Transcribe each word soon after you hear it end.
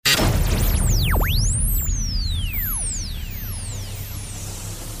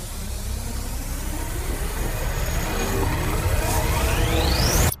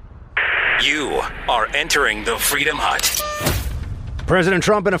are entering the Freedom Hut. President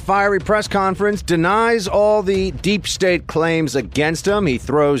Trump, in a fiery press conference, denies all the deep state claims against him. He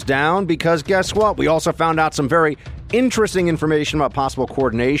throws down because, guess what? We also found out some very interesting information about possible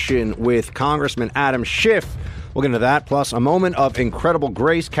coordination with Congressman Adam Schiff. We'll get into that, plus a moment of incredible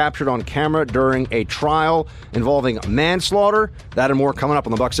grace captured on camera during a trial involving manslaughter. That and more coming up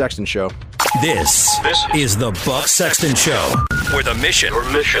on the Buck Sexton Show. This is the Buck Sexton Show, where the mission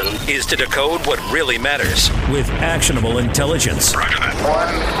is to decode what really matters with actionable intelligence. One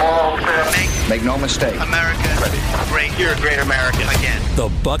small step. Make no mistake. America. Great. You're a great American. Again. The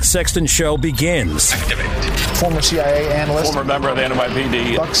Buck Sexton Show begins. Activate. Former CIA analyst. Former member of the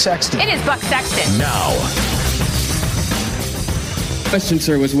NYPD. Buck Sexton. It is Buck Sexton. Now. Question,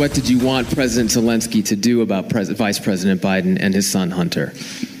 sir, was what did you want President Zelensky to do about Vice President Biden and his son Hunter?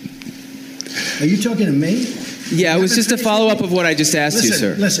 Are you talking to me? Yeah, it was just a follow-up of what I just asked you,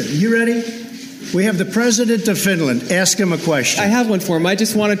 sir. Listen, you ready? We have the president of Finland. Ask him a question. I have one for him. I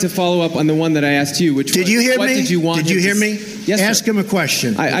just wanted to follow up on the one that I asked you, which did was, you hear what me? Did you want? Did you hear me? Yes, ask sir. him a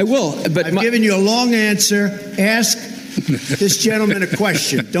question. I will. But I've given you a long answer. Ask this gentleman a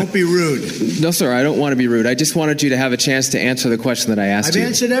question. Don't be rude. No, sir, I don't want to be rude. I just wanted you to have a chance to answer the question that I asked you. I've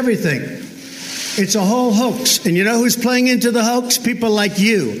answered everything. It's a whole hoax. And you know who's playing into the hoax? People like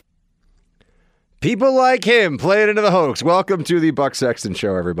you. People like him playing into the hoax. Welcome to the Buck Sexton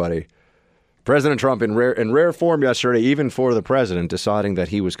Show, everybody. President Trump in rare form yesterday, even for the president, deciding that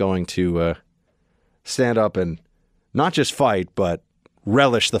he was going to stand up and not just fight, but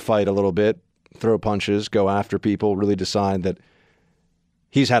relish the fight a little bit, throw punches, go after people, really decide that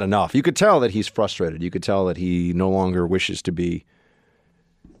he's had enough. You could tell that he's frustrated. You could tell that he no longer wishes to be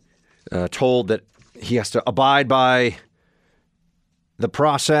told that he has to abide by the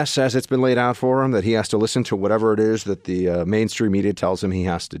process as it's been laid out for him, that he has to listen to whatever it is that the mainstream media tells him he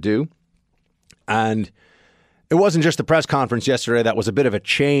has to do. And it wasn't just the press conference yesterday that was a bit of a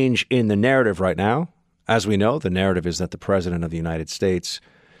change in the narrative right now. As we know, the narrative is that the president of the United States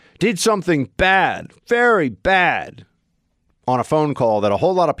did something bad, very bad, on a phone call that a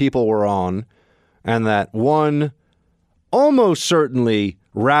whole lot of people were on, and that one almost certainly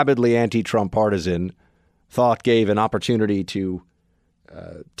rabidly anti-Trump partisan thought gave an opportunity to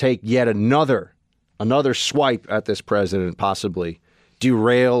take yet another swipe at this president, possibly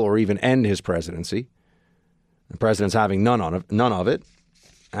derail or even end his presidency. The president's having none of it.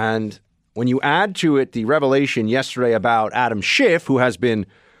 And when you add to it the revelation yesterday about Adam Schiff, who has been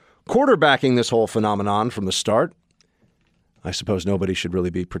quarterbacking this whole phenomenon from the start, I suppose nobody should really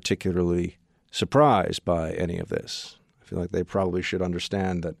be particularly surprised by any of this. I feel like they probably should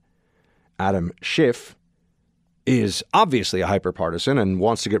understand that Adam Schiff is obviously a hyper-partisan and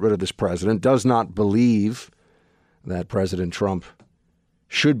wants to get rid of this president, does not believe that President Trump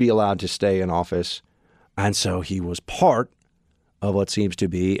should be allowed to stay in office. And so he was part of what seems to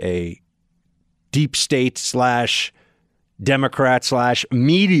be a deep state / Democrat /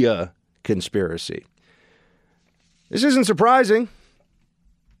 media conspiracy. This isn't surprising.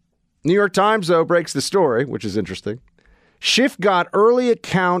 New York Times, though, breaks the story, which is interesting. Schiff got early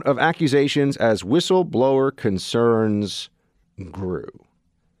account of accusations as whistleblower concerns grew.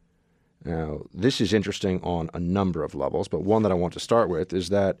 Now, this is interesting on a number of levels, but one that I want to start with is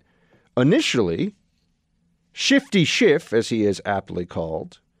that initially, Shifty Schiff, as he is aptly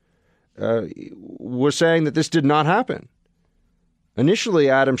called, was saying that this did not happen. Initially,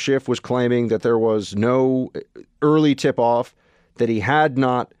 Adam Schiff was claiming that there was no early tip-off, that he had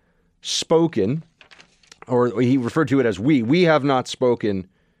not spoken, or he referred to it as we have not spoken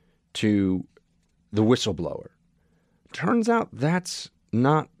to the whistleblower. Turns out that's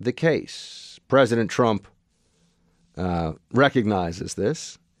not the case. President Trump recognizes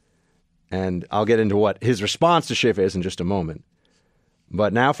this, and I'll get into what his response to Schiff is in just a moment.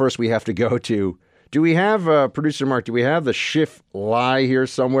 But now first we have to go to, do we have, Producer Mark, do we have the Schiff lie here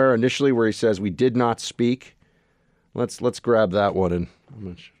somewhere initially where he says we did not speak? Let's grab that one.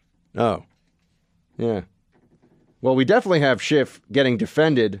 And oh, yeah. Well, we definitely have Schiff getting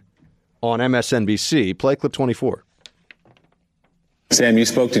defended on MSNBC. Play clip 24. Sam, you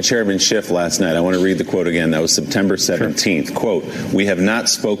spoke to Chairman Schiff last night. I want to read the quote again. That was September 17th. Sure. Quote, "We have not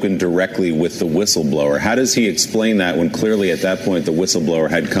spoken directly with the whistleblower." How does he explain that when clearly at that point the whistleblower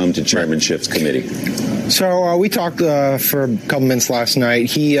had come to Chairman Schiff's committee? So we talked for a couple minutes last night.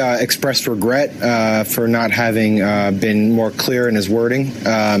 He expressed regret for not having been more clear in his wording.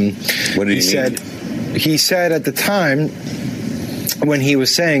 What did he mean? He said at the time when he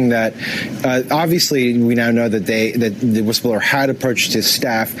was saying that obviously we now know that the whistleblower had approached his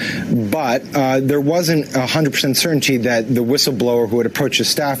staff, but there wasn't 100% certainty that the whistleblower who had approached his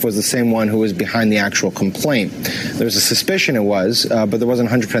staff was the same one who was behind the actual complaint. There was a suspicion it was, but there wasn't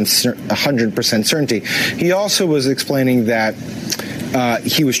 100% certainty. He also was explaining that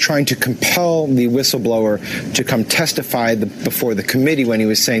he was trying to compel the whistleblower to come testify before the committee when he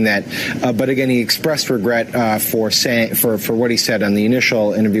was saying that. But again, he expressed regret for what he said on the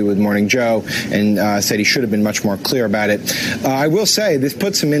initial interview with Morning Joe, and said he should have been much more clear about it. I will say this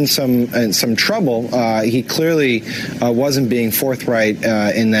puts him in some trouble. He clearly wasn't being forthright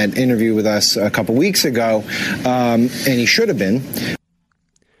in that interview with us a couple weeks ago, and he should have been.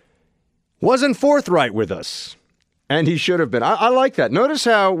 Wasn't forthright with us. And he should have been. I like that. Notice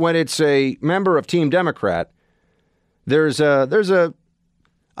how when it's a member of Team Democrat, there's a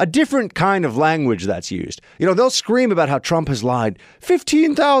different kind of language that's used. You know, they'll scream about how Trump has lied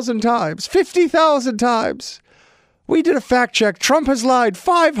 15,000 times, 50,000 times. We did a fact check. Trump has lied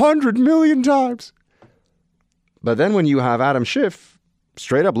 500 million times. But then when you have Adam Schiff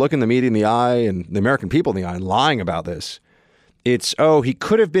straight up looking the media in the eye and the American people in the eye and lying about this, it's, he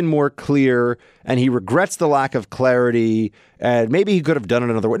could have been more clear, and he regrets the lack of clarity, and maybe he could have done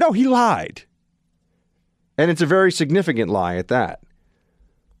it another way. No, he lied. And it's a very significant lie at that.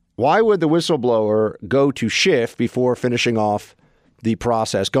 Why would the whistleblower go to Schiff before finishing off the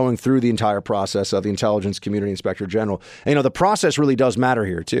process, going through the entire process of the Intelligence Community Inspector General? And, the process really does matter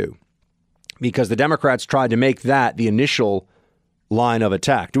here, too, because the Democrats tried to make that the initial line of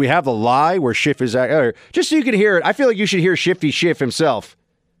attack. Do we have the lie where Schiff is at? Just so you can hear it, I feel like you should hear Shifty Schiff himself.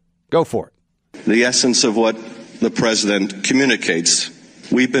 Go for it. The essence of what the president communicates.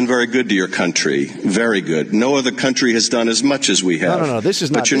 We've been very good to your country. Very good. No other country has done as much as we have. No. This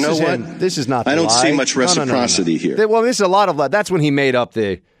is not. But you know what? This is not. I don't see much reciprocity here. Well, this is a lot of lie. That's when he made up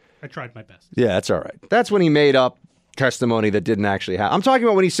the. I tried my best. Yeah, that's all right. That's when he made up testimony that didn't actually happen. I'm talking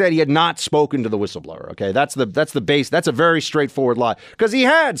about when he said he had not spoken to the whistleblower. Okay, that's the base. That's a very straightforward lie because he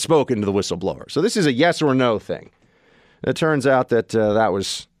had spoken to the whistleblower. So this is a yes or no thing. It turns out that that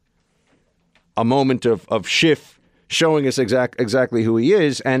was a moment of Schiff showing us exactly who he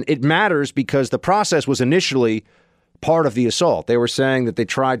is, and it matters because the process was initially part of the assault. They were saying that they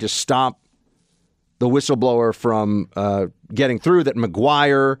tried to stop the whistleblower from getting through, that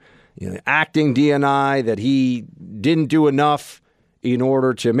McGuire, acting DNI, that he didn't do enough in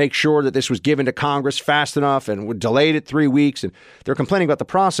order to make sure that this was given to Congress fast enough and delayed it 3 weeks. And they're complaining about the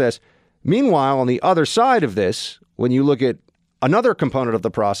process. Meanwhile, on the other side of this, when you look at another component of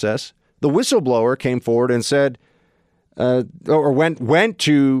the process, the whistleblower came forward and said, went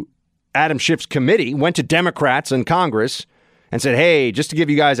to Adam Schiff's committee, went to Democrats in Congress and said, hey, just to give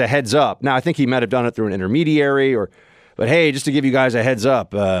you guys a heads up. Now, I think he might have done it through an intermediary, but hey, just to give you guys a heads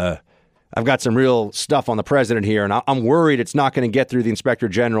up, I've got some real stuff on the president here, and I'm worried it's not going to get through the Inspector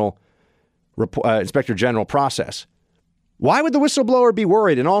General process. Why would the whistleblower be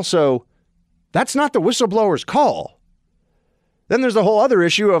worried? And also, that's not the whistleblower's call. Then there's the whole other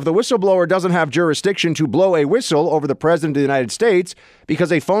issue of the whistleblower doesn't have jurisdiction to blow a whistle over the president of the United States because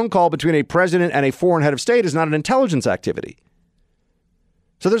a phone call between a president and a foreign head of state is not an intelligence activity.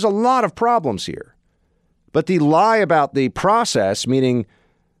 So there's a lot of problems here. But the lie about the process, meaning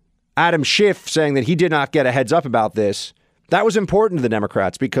Adam Schiff saying that he did not get a heads up about this, that was important to the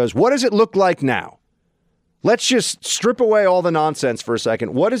Democrats because what does it look like now? Let's just strip away all the nonsense for a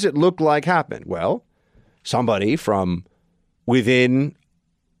second. What does it look like happened? Well, somebody from within,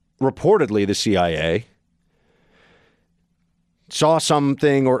 reportedly, the CIA saw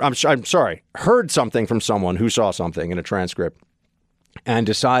something, or heard something from someone who saw something in a transcript and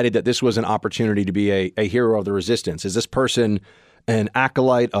decided that this was an opportunity to be a hero of the resistance. Is this person an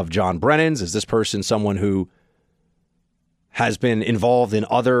acolyte of John Brennan's? Is this person someone who has been involved in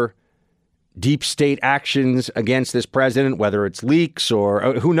other deep state actions against this president, whether it's leaks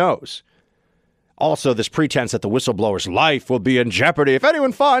or who knows? Also, this pretense that the whistleblower's life will be in jeopardy if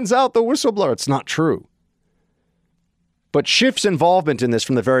anyone finds out the whistleblower. It's not true. But Schiff's involvement in this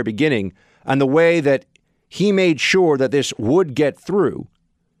from the very beginning and the way that he made sure that this would get through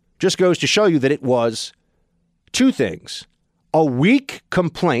just goes to show you that it was two things. A weak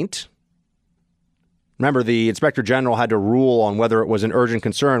complaint. Remember, the Inspector General had to rule on whether it was an urgent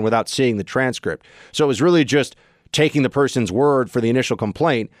concern without seeing the transcript. So it was really just taking the person's word for the initial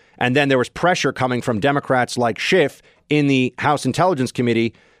complaint. And then there was pressure coming from Democrats like Schiff in the House Intelligence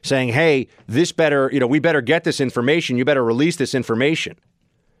Committee saying, hey, this better, we better get this information. You better release this information.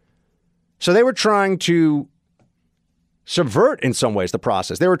 So they were trying to subvert in some ways the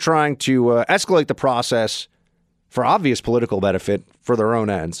process. They were trying to escalate the process for obvious political benefit for their own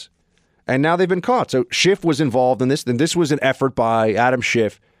ends. And now they've been caught. So Schiff was involved in this, and this was an effort by Adam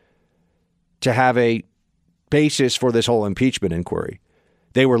Schiff to have a basis for this whole impeachment inquiry.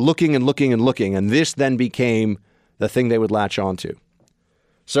 They were looking and looking and looking, and this then became the thing they would latch onto.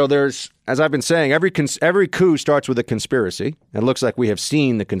 So there's, as I've been saying, every coup starts with a conspiracy. It looks like we have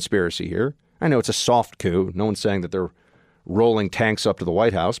seen the conspiracy here. I know it's a soft coup. No one's saying that they're rolling tanks up to the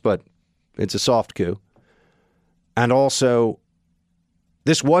White House, but it's a soft coup. And also,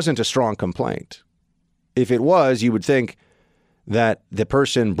 this wasn't a strong complaint. If it was, you would think that the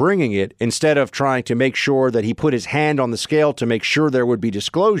person bringing it, instead of trying to make sure that he put his hand on the scale to make sure there would be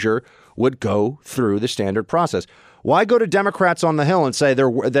disclosure, would go through the standard process. Why go to Democrats on the Hill and say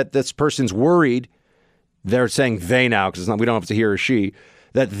that this person's worried? They're saying they now, because we don't have to he or she,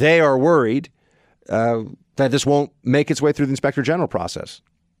 that they are worried that this won't make its way through the Inspector General process.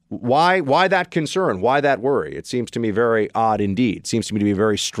 Why that concern? Why that worry? It seems to me very odd indeed. It seems to me to be a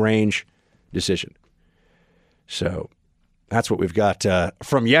very strange decision. So that's what we've got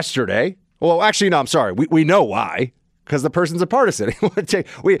from yesterday. Well, actually, no, I'm sorry. We know why, because the person's a partisan.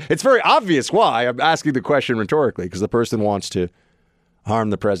 It's very obvious why. I'm asking the question rhetorically, because the person wants to harm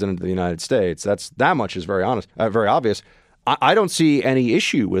the president of the United States. That much is very obvious. I don't see any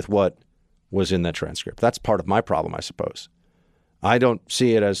issue with what was in that transcript. That's part of my problem, I suppose. I don't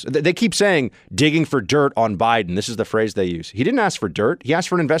see it as... They keep saying digging for dirt on Biden. This is the phrase they use. He didn't ask for dirt. He asked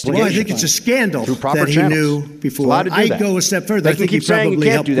for an investigation. Well, I think it's a scandal through proper that he channels. knew before. Allowed to do that. I go a step further. I think keep he saying probably he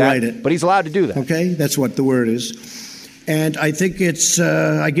can't helped do that, write it. but he's allowed to do that. Okay, that's what the word is. And I think it's...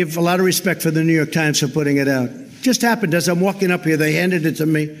 I give a lot of respect for the New York Times for putting it out. Just happened as I'm walking up here, they handed it to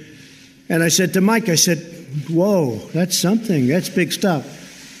me. And I said to Mike, whoa, that's something. That's big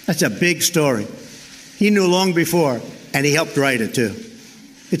stuff. That's a big story. He knew long before, and he helped write it, too.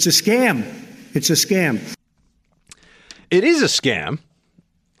 It's a scam. It's a scam. It is a scam.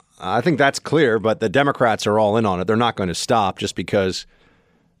 I think that's clear, but the Democrats are all in on it. They're not going to stop just because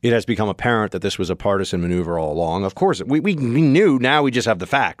it has become apparent that this was a partisan maneuver all along. Of course, we knew. Now we just have the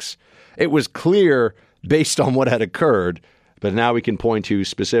facts. It was clear based on what had occurred, but now we can point to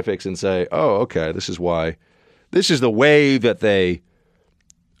specifics and say, oh, okay, this is why. This is the way that they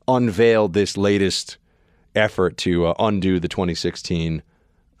unveiled this latest effort to undo the 2016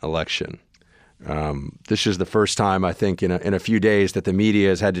 election. This is the first time, I think, in a few days that the media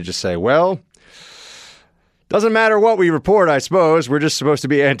has had to just say, well, doesn't matter what we report, I suppose. We're just supposed to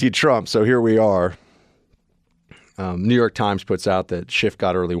be anti-Trump, so here we are. New York Times puts out that Schiff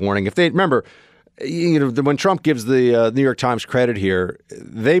got early warning. If they remember, when Trump gives the New York Times credit here,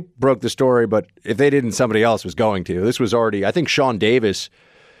 they broke the story, but if they didn't, somebody else was going to. This was already, I think Sean Davis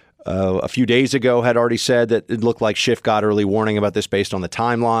a few days ago had already said that it looked like Schiff got early warning about this based on the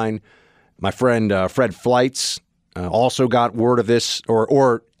timeline. My friend Fred Fleitz also got word of this,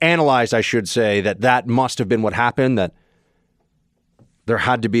 or analyzed, I should say, that must have been what happened, that there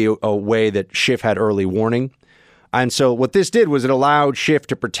had to be a way that Schiff had early warning. And so what this did was it allowed Schiff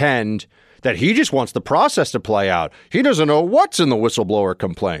to pretend that he just wants the process to play out. He doesn't know what's in the whistleblower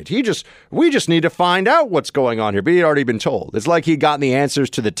complaint. We just need to find out what's going on here. But he'd already been told. It's like he'd gotten the answers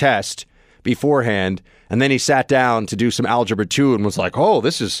to the test beforehand, and then he sat down to do some Algebra 2 and was like, oh,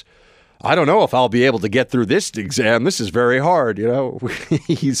 I don't know if I'll be able to get through this exam. This is very hard,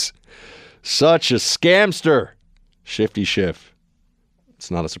 He's such a scamster. Shifty Schiff.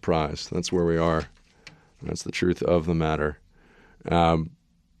 It's not a surprise. That's where we are. That's the truth of the matter.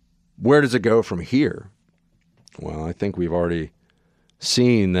 Where does it go from here? Well, I think we've already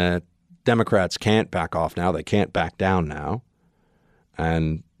seen that Democrats can't back off now. They can't back down now.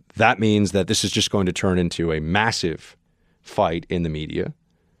 And that means that this is just going to turn into a massive fight in the media.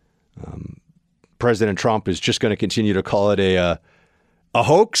 President Trump is just going to continue to call it a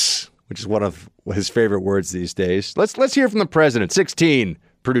hoax, which is one of his favorite words these days. Let's hear from the president. 16,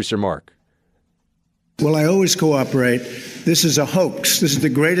 producer Mark. Well, I always cooperate. This is a hoax. This is the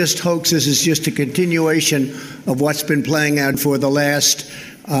greatest hoax. This is just a continuation of what's been playing out for the last,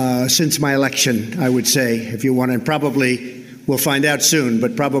 since my election, I would say, if you want, and probably we'll find out soon,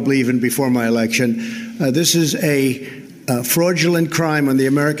 but probably even before my election. This is a fraudulent crime on the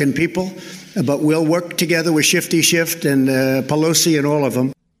American people, but we'll work together with Shifty Schiff and Pelosi and all of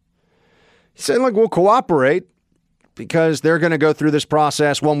them. He said, look, we'll cooperate because they're going to go through this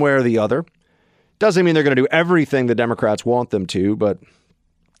process one way or the other. Doesn't mean they're going to do everything the Democrats want them to, but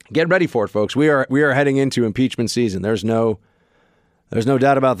get ready for it, folks. We are heading into impeachment season. There's no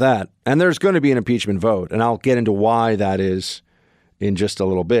doubt about that. And there's going to be an impeachment vote, and I'll get into why that is in just a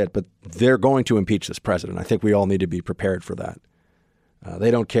little bit. But they're going to impeach this president. I think we all need to be prepared for that.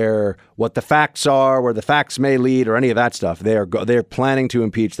 They don't care what the facts are, where the facts may lead, or any of that stuff. They're planning to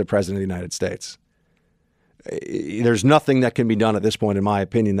impeach the president of the United States. There's nothing that can be done at this point, in my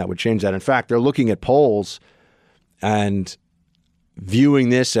opinion, that would change that. In fact, they're looking at polls and viewing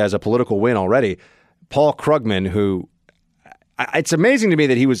this as a political win already. Paul Krugman, who it's amazing to me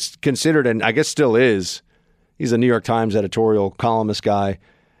that he was considered, and I guess still is, he's a New York Times editorial columnist guy,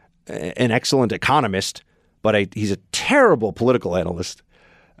 an excellent economist, but he's a terrible political analyst.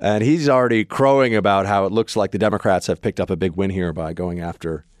 And he's already crowing about how it looks like the Democrats have picked up a big win here by going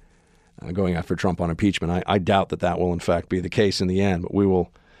after Trump on impeachment. I doubt that will in fact be the case in the end, but we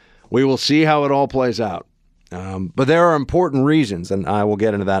will see how it all plays out. But there are important reasons, and I will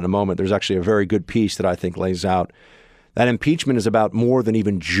get into that in a moment. There's actually a very good piece that I think lays out that impeachment is about more than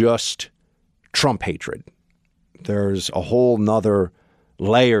even just Trump hatred. There's a whole nother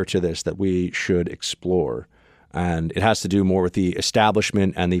layer to this that we should explore. And it has to do more with the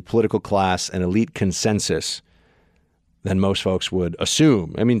establishment and the political class and elite consensus than most folks would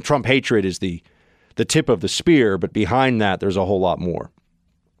assume. I mean, Trump hatred is the tip of the spear, but behind that, there's a whole lot more.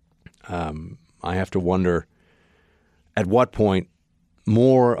 I have to wonder at what point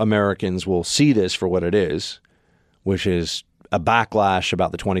more Americans will see this for what it is, which is a backlash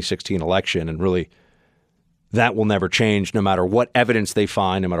about the 2016 election. And really, that will never change no matter what evidence they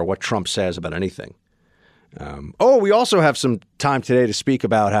find, no matter what Trump says about anything. We also have some time today to speak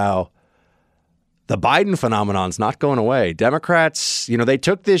about how the Biden phenomenon's not going away. Democrats, they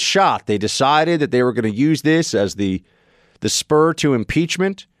took this shot. They decided that they were going to use this as the spur to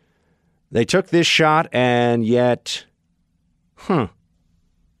impeachment. They took this shot, and yet, now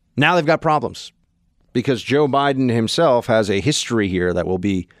they've got problems because Joe Biden himself has a history here that will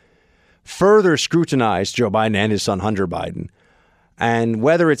be further scrutinized, Joe Biden and his son Hunter Biden. And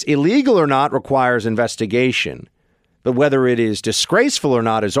whether it's illegal or not requires investigation. But whether it is disgraceful or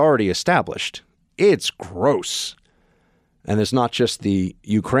not is already established. It's gross. And there's not just the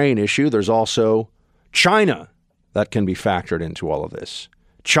Ukraine issue. There's also China that can be factored into all of this.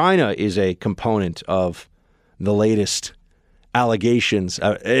 China is a component of the latest allegations.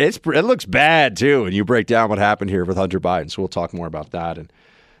 It looks bad, too, and you break down what happened here with Hunter Biden. So we'll talk more about that. And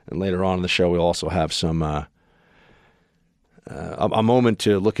later on in the show, we'll also have some a moment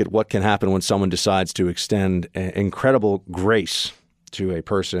to look at what can happen when someone decides to extend incredible grace to a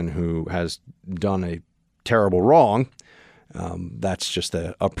person who has done a terrible wrong. That's just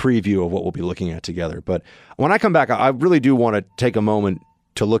a preview of what we'll be looking at together. But when I come back, I really do want to take a moment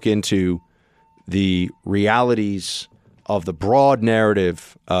to look into the realities of the broad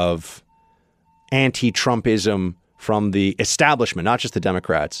narrative of anti-Trumpism from the establishment, not just the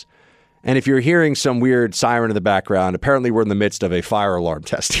Democrats. And if you're hearing some weird siren in the background, apparently we're in the midst of a fire alarm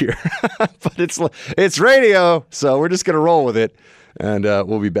test here. But it's radio, so we're just going to roll with it. And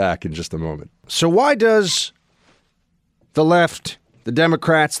we'll be back in just a moment. So why does the left, the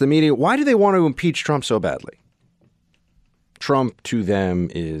Democrats, the media, why do they want to impeach Trump so badly? Trump, to them,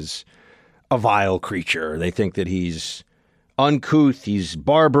 is a vile creature. They think that he's uncouth, he's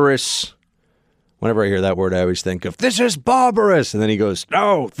barbarous. Whenever I hear that word, I always think of, this is barbarous. And then he goes,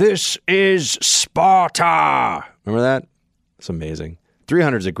 no, this is Sparta. Remember that? It's amazing.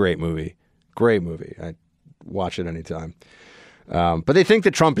 300 is a great movie. Great movie. I watch it anytime. But they think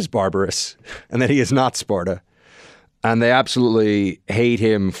that Trump is barbarous and that he is not Sparta. And they absolutely hate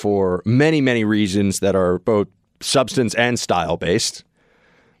him for many, many reasons that are both substance and style based.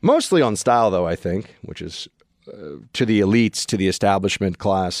 Mostly on style, though, I think, which is to the elites, to the establishment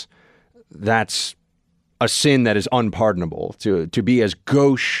class. That's a sin that is unpardonable. To be as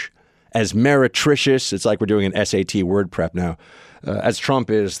gauche, as meretricious, it's like we're doing an SAT word prep now, as Trump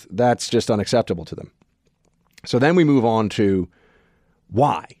is, that's just unacceptable to them. So then we move on to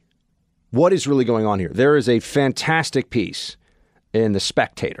why? What is really going on here? There is a fantastic piece in The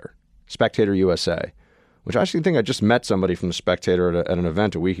Spectator USA, which I actually think I just met somebody from The Spectator at an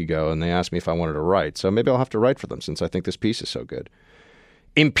event a week ago, and they asked me if I wanted to write. So maybe I'll have to write for them since I think this piece is so good.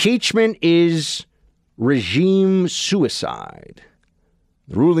 Impeachment is regime suicide.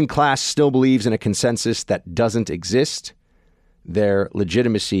 The ruling class still believes in a consensus that doesn't exist. Their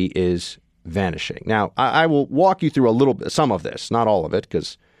legitimacy is vanishing. Now, I will walk you through some of this, not all of it,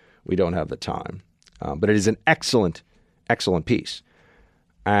 because we don't have the time. But it is an excellent, excellent piece.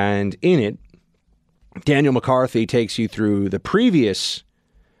 And in it, Daniel McCarthy takes you through the previous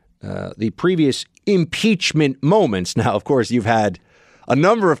impeachment moments. Now, of course, you've had a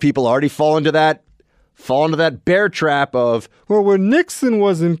number of people already fall into that bear trap of, well, when Nixon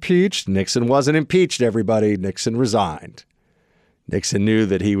was impeached, Nixon wasn't impeached, everybody. Nixon resigned. Nixon knew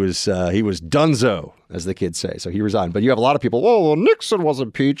that he was donezo, as the kids say, so he resigned. But you have a lot of people, well, Nixon was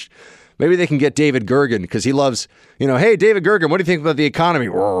impeached. Maybe they can get David Gergen, because he loves, hey, David Gergen, what do you think about the economy?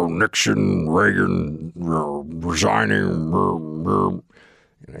 Oh, Nixon, Reagan, resigning.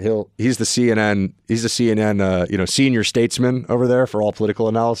 He's the CNN, senior statesman over there for all political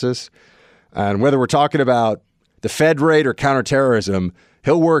analysis. And whether we're talking about the Fed rate or counterterrorism,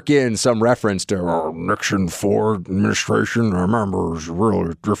 he'll work in some reference to Nixon, Ford administration. I remember it was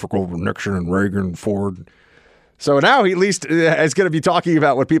really difficult with Nixon and Reagan, Ford. So now he at least is going to be talking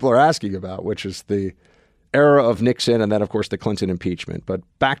about what people are asking about, which is the era of Nixon and then, of course, the Clinton impeachment. But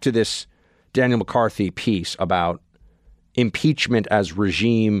back to this Daniel McCarthy piece about impeachment as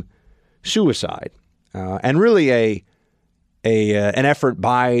regime suicide, and really an effort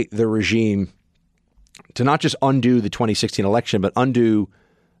by the regime to not just undo the 2016 election, but undo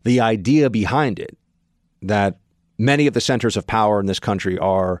the idea behind it, that many of the centers of power in this country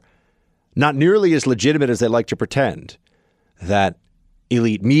are not nearly as legitimate as they like to pretend, that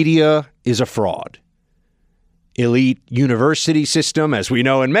elite media is a fraud. Elite university system, as we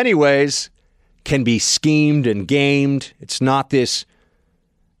know in many ways, can be schemed and gamed. It's not this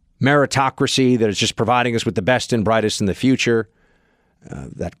meritocracy that is just providing us with the best and brightest in the future.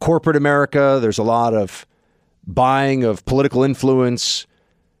 That corporate America, there's a lot of buying of political influence,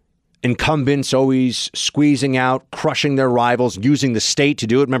 incumbents always squeezing out, crushing their rivals, using the state to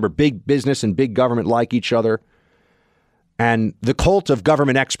do it. Remember, big business and big government like each other. And the cult of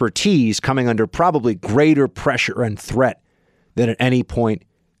government expertise coming under probably greater pressure and threat than at any point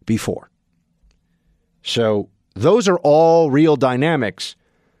before. So those are all real dynamics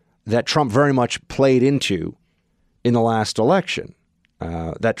that Trump very much played into in the last election,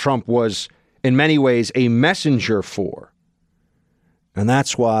 that Trump was in many ways a messenger for. And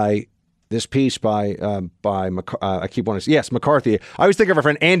that's why this piece by I keep wanting to say, yes, McCarthy. I always think of our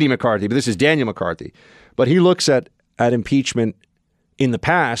friend Andy McCarthy, but this is Daniel McCarthy. But he looks at impeachment in the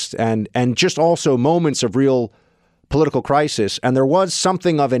past and just also moments of real political crisis. And there was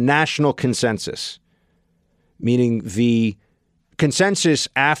something of a national consensus, meaning the consensus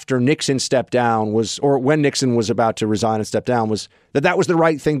after Nixon stepped down was, or when Nixon was about to resign and step down, was that was the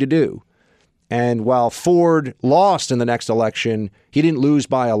right thing to do. And while Ford lost in the next election, he didn't lose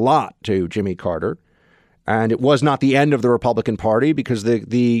by a lot to Jimmy Carter. And it was not the end of the Republican Party, because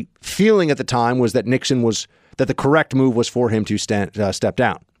the feeling at the time was that that the correct move was for him to step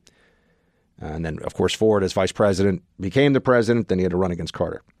down. And then, of course, Ford, as vice president, became the president. Then he had to run against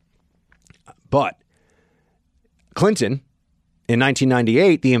Carter. But Clinton, in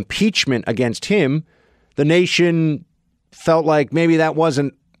 1998, the impeachment against him, the nation felt like maybe that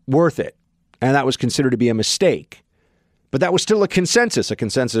wasn't worth it. And that was considered to be a mistake. But that was still a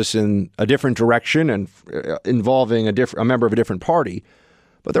consensus in a different direction and involving a member of a different party.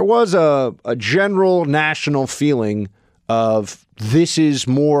 But there was a general national feeling of this is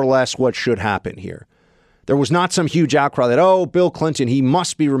more or less what should happen here. There was not some huge outcry that, oh, Bill Clinton, he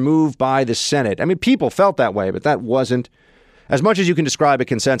must be removed by the Senate. I mean, people felt that way, but that wasn't, as much as you can describe a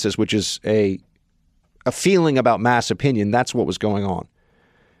consensus, which is a feeling about mass opinion, that's what was going on.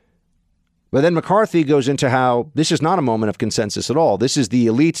 But then McCarthy goes into how this is not a moment of consensus at all. This is the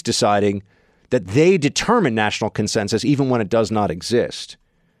elites deciding that they determine national consensus even when it does not exist.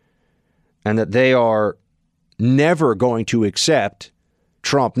 And that they are never going to accept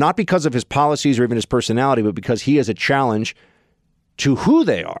Trump, not because of his policies or even his personality, but because he is a challenge to who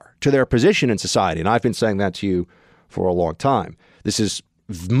they are, to their position in society. And I've been saying that to you for a long time. This is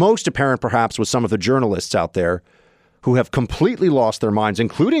most apparent perhaps with some of the journalists out there who have completely lost their minds,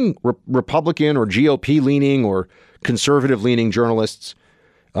 including Republican or GOP-leaning or conservative-leaning journalists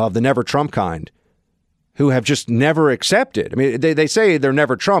of the never Trump kind, who have just never accepted. I mean, they say they're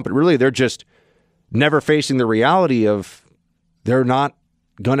never Trump, but really they're just never facing the reality of they're not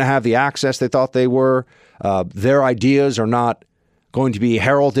going to have the access they thought they were. Their ideas are not going to be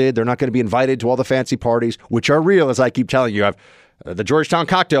heralded. They're not going to be invited to all the fancy parties, which are real, as I keep telling you. The Georgetown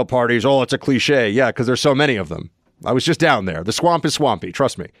cocktail parties, oh, it's a cliche. Yeah, because there's so many of them. I was just down there. The swamp is swampy,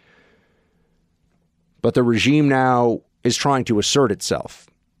 trust me. But the regime now is trying to assert itself.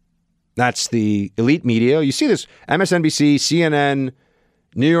 That's the elite media. You see this, MSNBC, CNN,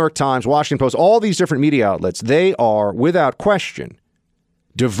 New York Times, Washington Post, all these different media outlets, they are, without question,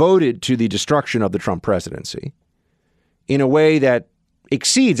 devoted to the destruction of the Trump presidency in a way that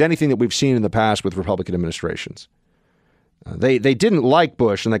exceeds anything that we've seen in the past with Republican administrations. They didn't like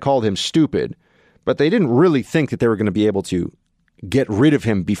Bush and they called him stupid, but they didn't really think that they were going to be able to get rid of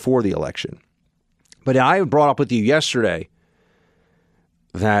him before the election. But I brought up with you yesterday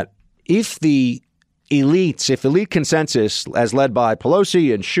that if the elites, if elite consensus, as led by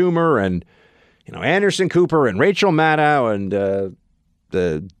Pelosi and Schumer and Anderson Cooper and Rachel Maddow and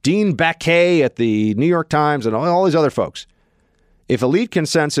the Dean Baquet at the New York Times and all these other folks, if elite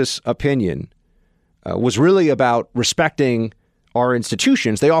consensus opinion was really about respecting our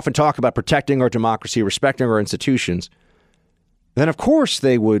institutions, they often talk about protecting our democracy, respecting our institutions, then of course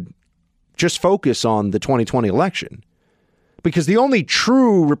they would just focus on the 2020 election. Because the only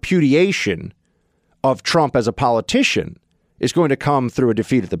true repudiation of Trump as a politician is going to come through a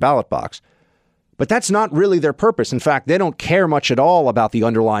defeat at the ballot box. But that's not really their purpose. In fact, they don't care much at all about the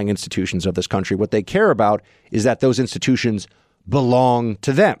underlying institutions of this country. What they care about is that those institutions belong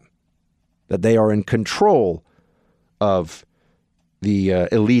to them, that they are in control of the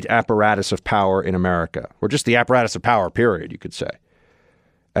elite apparatus of power in America, or just the apparatus of power, period, you could say.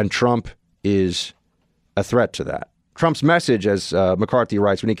 And Trump is a threat to that. Trump's message, as McCarthy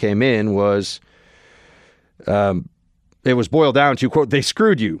writes when he came in, was it was boiled down to, quote, they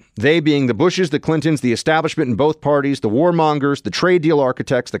screwed you. They being the Bushes, the Clintons, the establishment in both parties, the warmongers, the trade deal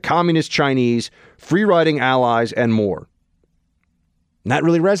architects, the communist Chinese, free-riding allies, and more. And that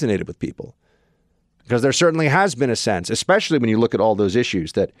really resonated with people. Because there certainly has been a sense, especially when you look at all those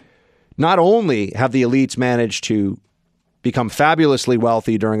issues, that not only have the elites managed to become fabulously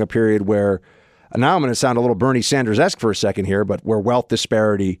wealthy during a period where, now I'm going to sound a little Bernie Sanders-esque for a second here, but where wealth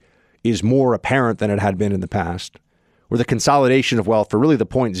disparity is more apparent than it had been in the past, where the consolidation of wealth for really the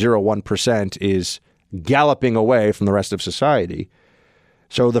 0.01% is galloping away from the rest of society.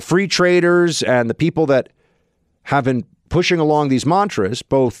 So the free traders and the people that have been pushing along these mantras,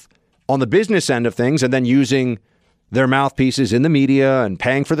 both on the business end of things and then using their mouthpieces in the media and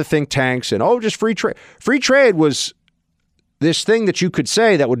paying for the think tanks and, just free trade. Free trade was this thing that you could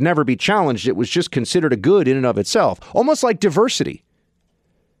say that would never be challenged. It was just considered a good in and of itself, almost like diversity.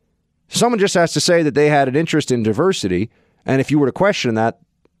 Someone just has to say that they had an interest in diversity. And if you were to question that,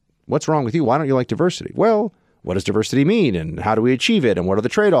 what's wrong with you? Why don't you like diversity? Well, what does diversity mean? And how do we achieve it? And what are the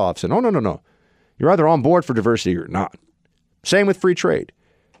trade-offs? And no. You're either on board for diversity or not. Same with free trade.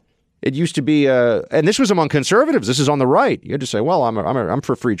 It used to be, and this was among conservatives. This is on the right. You had to say, well, I'm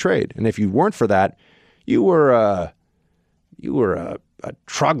for free trade. And if you weren't for that, you were a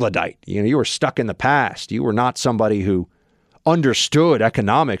troglodyte. You were stuck in the past. You were not somebody who understood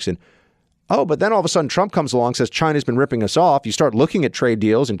economics. And but then all of a sudden Trump comes along, says China's been ripping us off. You start looking at trade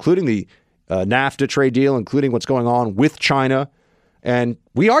deals, including the NAFTA trade deal, including what's going on with China, and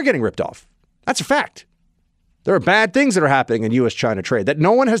we are getting ripped off. That's a fact. There are bad things that are happening in U.S.-China trade that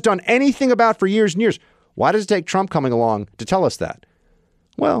no one has done anything about for years and years. Why does it take Trump coming along to tell us that?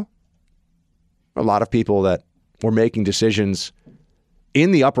 Well, a lot of people that were making decisions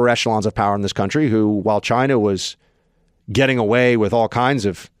in the upper echelons of power in this country who, while China was getting away with all kinds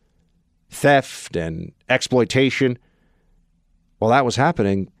of theft and exploitation, while that was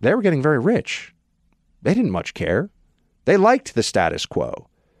happening, they were getting very rich. They didn't much care. They liked the status quo.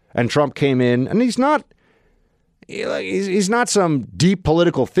 And Trump came in, and he's not some deep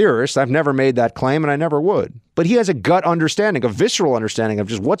political theorist. I've never made that claim, and I never would. But he has a gut understanding, a visceral understanding of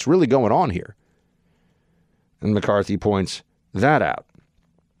just what's really going on here. And McCarthy points that out.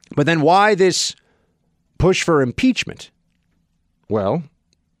 But then why this push for impeachment? Well,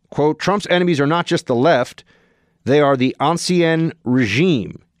 quote, Trump's enemies are not just the left. They are the ancien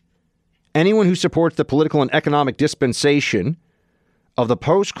regime. Anyone who supports the political and economic dispensation of the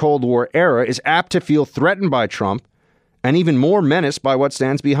post-Cold War era is apt to feel threatened by Trump and even more menaced by what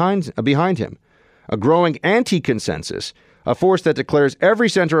stands behind him. A growing anti-consensus, a force that declares every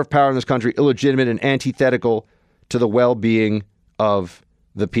center of power in this country illegitimate and antithetical to the well-being of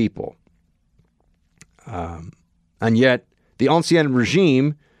the people. And yet, the ancien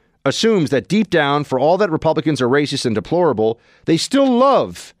regime assumes that deep down, for all that Republicans are racist and deplorable, they still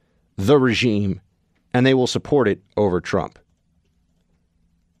love the regime and they will support it over Trump.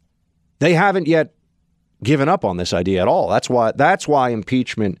 They haven't yet given up on this idea at all. That's why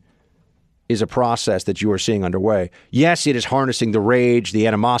impeachment is a process that you are seeing underway. Yes, it is harnessing the rage, the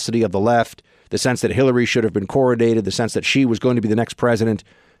animosity of the left, the sense that Hillary should have been coronated, the sense that she was going to be the next president.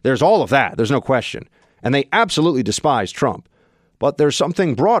 There's all of that. There's no question. And they absolutely despise Trump. But there's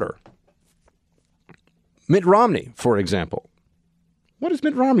something broader. Mitt Romney, for example. What is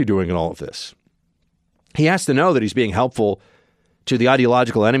Mitt Romney doing in all of this? He has to know that he's being helpful to the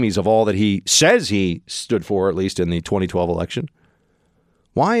ideological enemies of all that he says he stood for, at least in the 2012 election.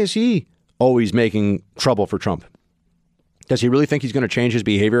 Why is he always making trouble for Trump? Does he really think he's going to change his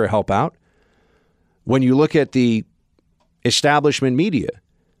behavior or help out? When you look at the establishment media,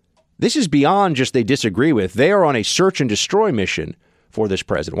 this is beyond just they disagree with. They are on a search and destroy mission for this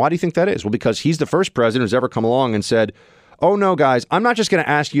president. Why do you think that is? Well, because he's the first president who's ever come along and said, oh, no, guys, I'm not just going to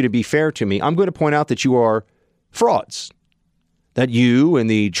ask you to be fair to me. I'm going to point out that you are frauds, that you and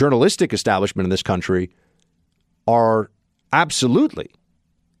the journalistic establishment in this country are absolutely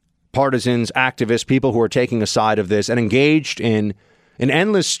partisans, activists, people who are taking a side of this and engaged in an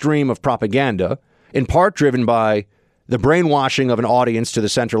endless stream of propaganda, in part driven by the brainwashing of an audience to the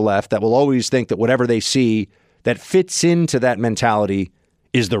center left that will always think that whatever they see that fits into that mentality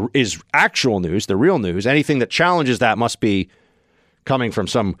is actual news, the real news. Anything that challenges that must be coming from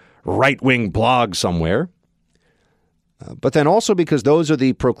some right-wing blog somewhere. But then also because those are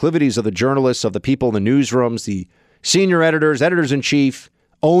the proclivities of the journalists, of the people in the newsrooms, the senior editors, editors-in-chief,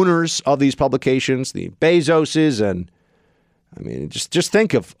 owners of these publications, the Bezoses, and I mean, just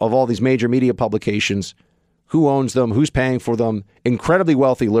think of all these major media publications, who owns them, who's paying for them, incredibly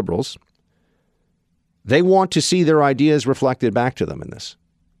wealthy liberals. They want to see their ideas reflected back to them in this.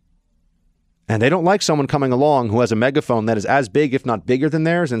 And they don't like someone coming along who has a megaphone that is as big, if not bigger than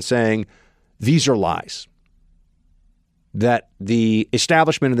theirs, and saying, these are lies. That the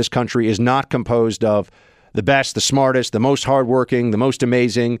establishment of this country is not composed of the best, the smartest, the most hardworking, the most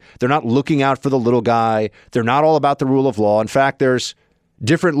amazing. They're not looking out for the little guy. They're not all about the rule of law. In fact, there's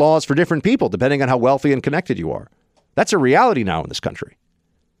different laws for different people, depending on how wealthy and connected you are. That's a reality now in this country.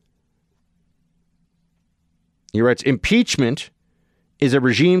 He writes, impeachment is a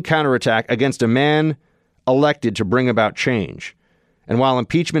regime counterattack against a man elected to bring about change. And while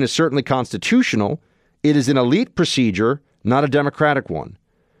impeachment is certainly constitutional, it is an elite procedure, not a democratic one.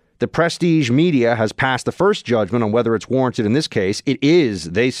 The prestige media has passed the first judgment on whether it's warranted in this case. It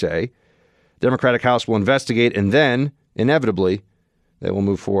is, they say. Democratic House will investigate, and then, inevitably, they will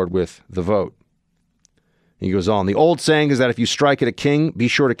move forward with the vote. He goes on, the old saying is that if you strike at a king, be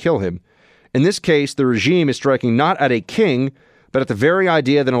sure to kill him. In this case, the regime is striking not at a king, but at the very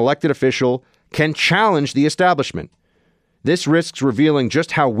idea that an elected official can challenge the establishment. This risks revealing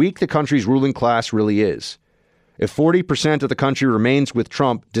just how weak the country's ruling class really is. If 40% of the country remains with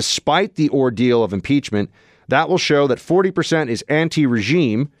Trump, despite the ordeal of impeachment, that will show that 40% is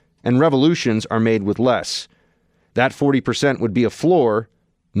anti-regime and revolutions are made with less. That 40% would be a floor,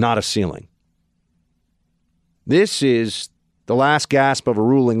 not a ceiling. This is the last gasp of a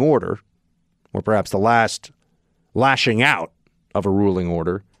ruling order, or perhaps the last lashing out of a ruling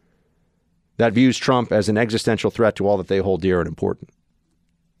order that views Trump as an existential threat to all that they hold dear and important.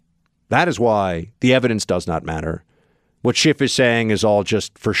 That is why the evidence does not matter. What Schiff is saying is all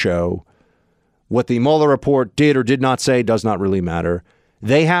just for show. What the Mueller report did or did not say does not really matter.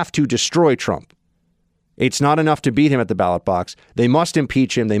 They have to destroy Trump. It's not enough to beat him at the ballot box. They must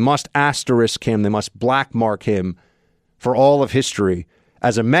impeach him. They must asterisk him. They must black mark him for all of history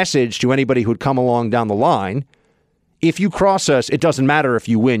as a message to anybody who'd come along down the line. If you cross us, it doesn't matter if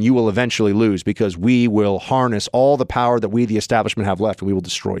you win. You will eventually lose because we will harness all the power that we, the establishment, have left, and we will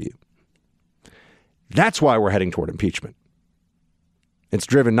destroy you. That's why we're heading toward impeachment. It's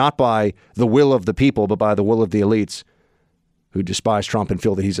driven not by the will of the people, but by the will of the elites who despise Trump and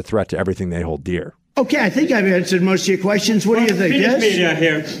feel that he's a threat to everything they hold dear. Okay, I think I've answered most of your questions. What do you think? Finnish media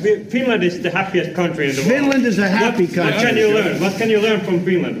here. Finland is the happiest country in the world. Finland is a happy country. What can you learn? What can you learn from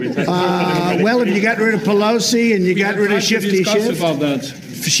Finland? Well, if you got rid of Pelosi and you got rid of Shifty Schiff, about that.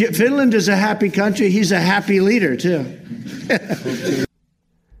 Finland is a happy country. He's a happy leader, too.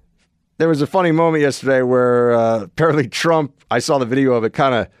 There was a funny moment yesterday where apparently Trump, I saw the video of it,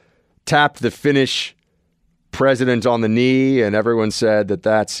 kind of tapped the Finnish president on the knee, and everyone said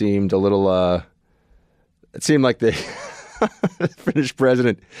that seemed a little, it seemed like the Finnish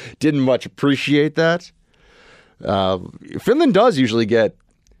president didn't much appreciate that. Finland does usually get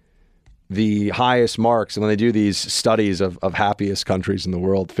the highest marks, and when they do these studies of happiest countries in the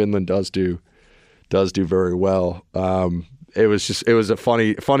world, Finland does do very well. It was a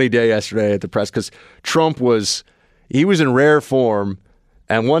funny day yesterday at the press because Trump was in rare form.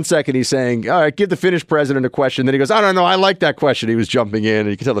 And 1 second he's saying, all right, give the Finnish president a question. Then he goes, I don't know, I like that question. He was jumping in. And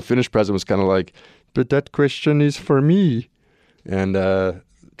you can tell the Finnish president was kind of like, but that question is for me. And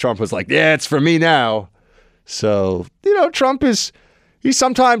Trump was like, yeah, it's for me now. So, Trump he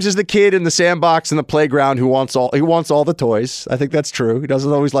sometimes is the kid in the sandbox in the playground who wants all the toys. I think that's true. He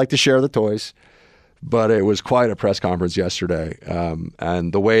doesn't always like to share the toys. But it was quite a press conference yesterday.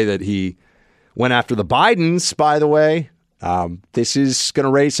 And the way that he went after the Bidens, by the way, this is going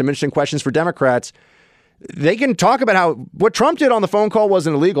to raise some interesting questions for Democrats. They can talk about how what Trump did on the phone call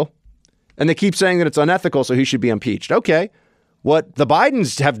wasn't illegal. And they keep saying that it's unethical, so he should be impeached. Okay. What the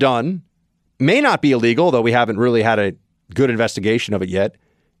Bidens have done may not be illegal, though we haven't really had a good investigation of it yet.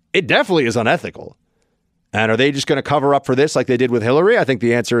 It definitely is unethical. And are they just going to cover up for this like they did with Hillary? I think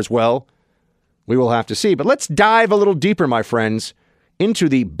the answer is, well, we will have to see. But let's dive a little deeper, my friends, into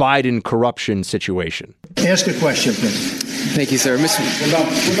the Biden corruption situation. Ask a question, please. Thank you, sir. What about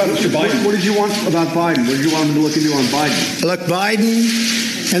Mr. Biden? What did you want about Biden? What did you want him to look into on Biden? Look,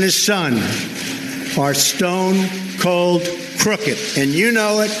 Biden and his son are stone cold crooked, and you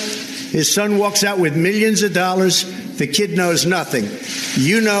know it. His son walks out with millions of dollars. The kid knows nothing.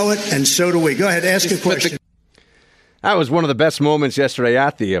 You know it, and so do we. Go ahead, ask a question. That was one of the best moments yesterday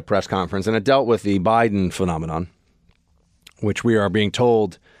at the press conference, and it dealt with the Biden phenomenon, which we are being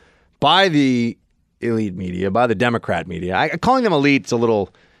told by the elite media, by the Democrat media. Calling them elites a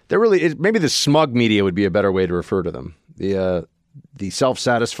little, maybe the smug media would be a better way to refer to them. The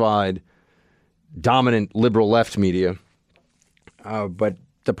self-satisfied, dominant liberal left media. But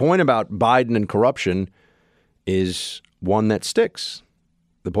the point about Biden and corruption is one that sticks.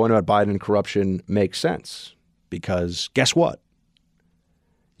 The point about Biden and corruption makes sense because guess what?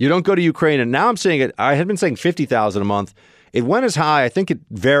 You don't go to Ukraine, and now I'm saying it. I had been saying $50,000 a month. It went as high, I think it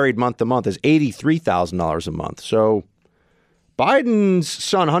varied month to month, as $83,000 a month. So Biden's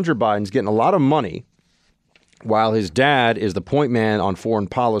son, Hunter Biden's getting a lot of money while his dad is the point man on foreign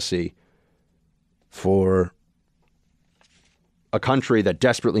policy for a country that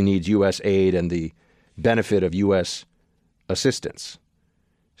desperately needs U.S. aid and the benefit of U.S. assistance.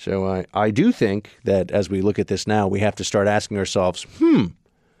 So I do think that as we look at this now, we have to start asking ourselves,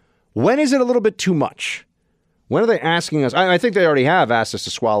 when is it a little bit too much? When are they asking us? I think they already have asked us to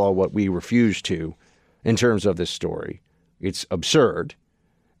swallow what we refuse to in terms of this story. It's absurd.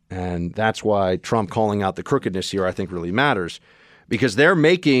 And that's why Trump calling out the crookedness here, I think, really matters. Because they're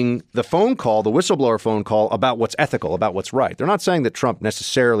making the phone call, the whistleblower phone call, about what's ethical, about what's right. They're not saying that Trump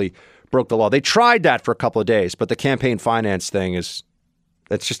necessarily broke the law. They tried that for a couple of days, but the campaign finance thing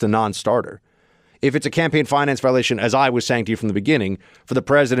that's just a non-starter. If it's a campaign finance violation, as I was saying to you from the beginning, for the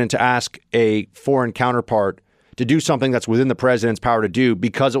president to ask a foreign counterpart to do something that's within the president's power to do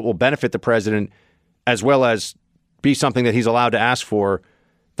because it will benefit the president as well as be something that he's allowed to ask for,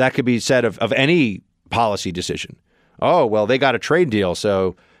 that could be said of any policy decision. Oh, well, they got a trade deal.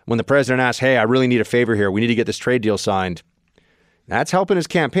 So when the president asks, hey, I really need a favor here, we need to get this trade deal signed, that's helping his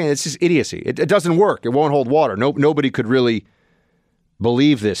campaign. It's just idiocy. It doesn't work. It won't hold water. Nobody could really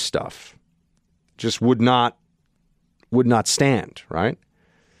believe this stuff. Just would not stand, right?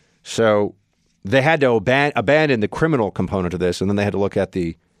 So they had to abandon the criminal component of this, and then they had to look at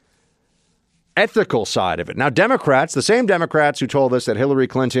the ethical side of it. Now, Democrats, the same Democrats who told us that Hillary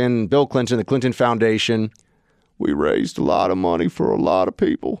Clinton, Bill Clinton, the Clinton Foundation, we raised a lot of money for a lot of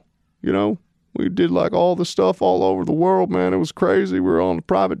people. You know, we did like all the stuff all over the world, man. It was crazy. We were on a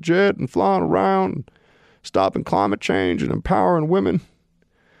private jet and flying around, stopping climate change and empowering women.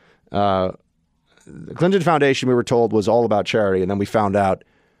 The Clinton Foundation, we were told, was all about charity, and then we found out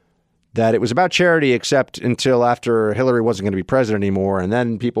that it was about charity except until after Hillary wasn't going to be president anymore, and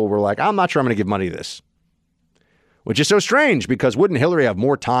then people were like, I'm not sure I'm going to give money to this. Which is so strange, because wouldn't Hillary have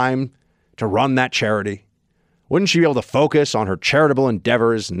more time to run that charity? Wouldn't she be able to focus on her charitable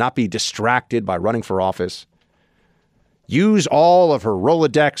endeavors and not be distracted by running for office? Use all of her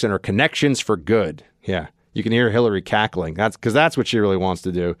Rolodex and her connections for good. Yeah, you can hear Hillary cackling. That's because that's what she really wants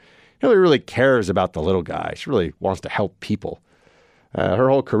to do. Hillary really cares about the little guy. She really wants to help people. Her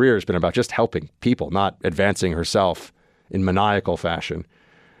whole career has been about just helping people, not advancing herself in maniacal fashion.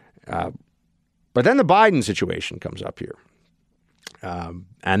 But then the Biden situation comes up here.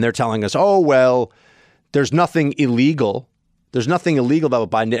 And they're telling us, oh, well, there's nothing illegal. There's nothing illegal about what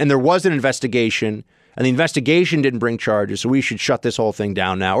Biden did. And there was an investigation, and the investigation didn't bring charges, so we should shut this whole thing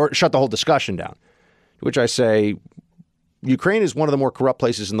down now, or shut the whole discussion down. To which I say, Ukraine is one of the more corrupt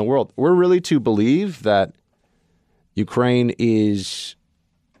places in the world. We're really to believe that Ukraine is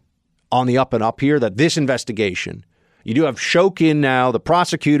on the up and up here, that this investigation, you do have Shokin now, the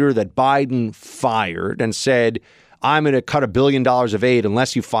prosecutor that Biden fired and said, I'm going to cut $1 billion of aid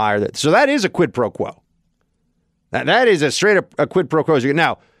unless you fire that. So that is a quid pro quo. That is a straight up a quid pro quo.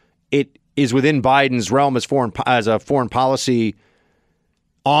 Now, it is within Biden's realm as a foreign policy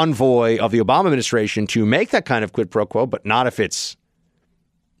envoy of the Obama administration to make that kind of quid pro quo, but not if it's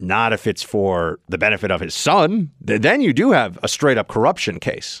for the benefit of his son. Then you do have a straight up corruption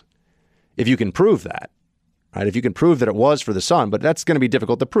case. If you can prove that, right? If you can prove that it was for the son, but that's going to be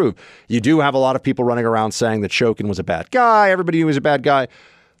difficult to prove. You do have a lot of people running around saying that Shokin was a bad guy. Everybody knew he was a bad guy.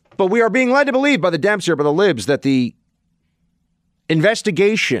 But we are being led to believe by the Dems here, by the libs, that the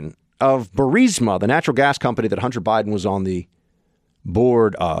investigation of Burisma, the natural gas company that Hunter Biden was on the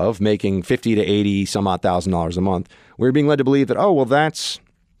board of, making $50,000 to $80,000 some odd a month, we're being led to believe that, oh, well, that's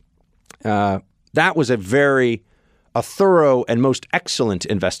That was a thorough and most excellent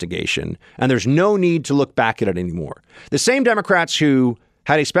investigation, and there's no need to look back at it anymore. The same Democrats who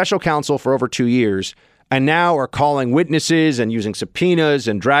had a special counsel for over 2 years and now are calling witnesses and using subpoenas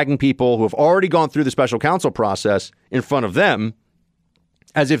and dragging people who have already gone through the special counsel process in front of them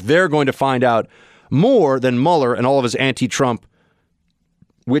as if they're going to find out more than Mueller and all of his anti-Trump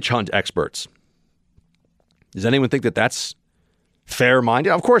witch hunt experts. Does anyone think that that's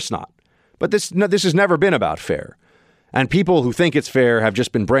fair-minded? Of course not. But this has never been about fair. And people who think it's fair have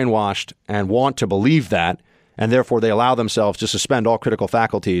just been brainwashed and want to believe that, and therefore they allow themselves to suspend all critical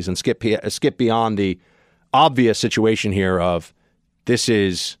faculties and skip beyond the obvious situation here of this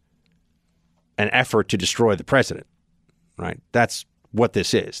is an effort to destroy the president, right? That's what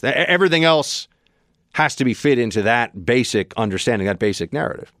this is. Everything else has to be fit into that basic understanding, that basic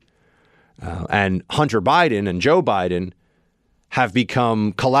narrative. And Hunter Biden and Joe Biden have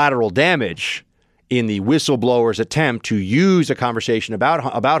become collateral damage in the whistleblower's attempt to use a conversation about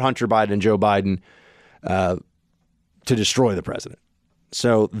Hunter Biden and Joe Biden to destroy the president.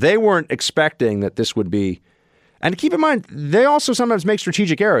 So they weren't expecting that this would be. And keep in mind, they also sometimes make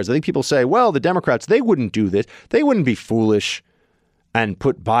strategic errors. I think people say, well, the Democrats, they wouldn't do this. They wouldn't be foolish and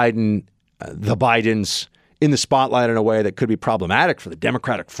put the Bidens in the spotlight in a way that could be problematic for the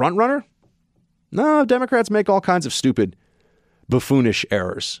Democratic frontrunner. No, Democrats make all kinds of stupid, buffoonish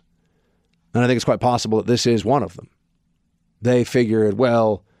errors. And I think it's quite possible that this is one of them. They figured,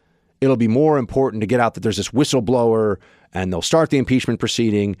 well, it'll be more important to get out that there's this whistleblower and they'll start the impeachment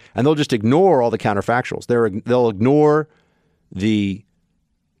proceeding and they'll just ignore all the counterfactuals. They'll ignore the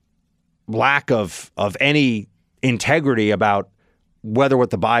lack of any integrity about whether what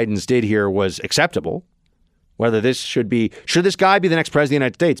the Bidens did here was acceptable, whether this should this guy be the next president of the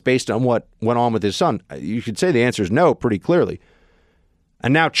United States based on what went on with his son? You could say the answer is no pretty clearly.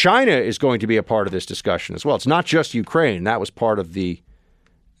 And now China is going to be a part of this discussion as well. It's not just Ukraine. That was part of the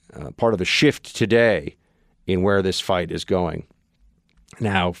shift today in where this fight is going.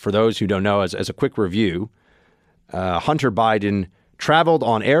 Now, for those who don't know, as a quick review, Hunter Biden traveled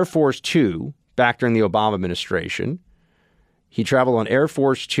on Air Force Two back during the Obama administration. He traveled on Air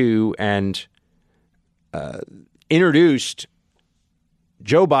Force Two and introduced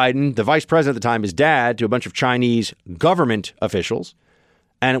Joe Biden, the vice president at the time, his dad, to a bunch of Chinese government officials.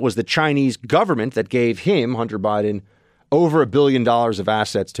 And it was the Chinese government that gave him, Hunter Biden, over $1 billion of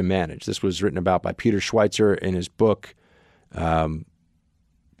assets to manage. This was written about by Peter Schweitzer in his book, not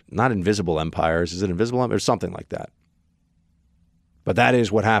Invisible Empires. Is it Invisible Empires? Or something like that. But that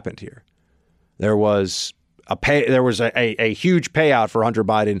is what happened here. There was a huge payout for Hunter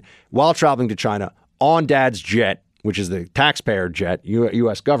Biden while traveling to China on Dad's jet, which is the taxpayer jet,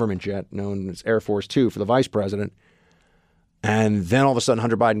 U.S. government jet, known as Air Force Two for the vice president. And then all of a sudden,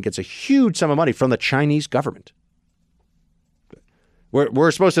 Hunter Biden gets a huge sum of money from the Chinese government. We're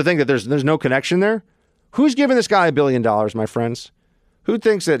supposed to think that there's no connection there. Who's giving this guy $1 billion, my friends? Who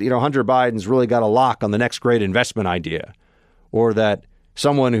thinks that Hunter Biden's really got a lock on the next great investment idea, or that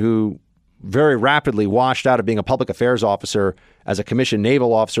someone who very rapidly washed out of being a public affairs officer as a commissioned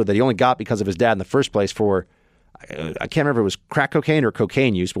naval officer that he only got because of his dad in the first place for, I can't remember if it was crack cocaine or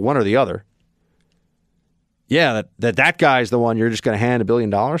cocaine use, but one or the other. Yeah, that guy's the one you're just going to hand $1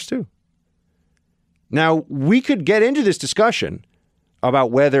 billion to. Now, we could get into this discussion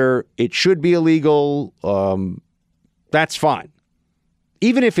about whether it should be illegal. That's fine.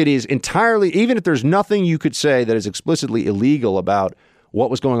 Even if it is even if there's nothing you could say that is explicitly illegal about what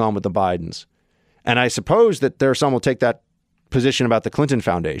was going on with the Bidens. And I suppose that there are some will take that position about the Clinton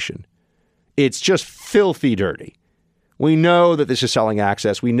Foundation. It's just filthy dirty. We know that this is selling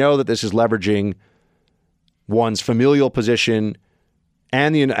access. We know that this is leveraging one's familial position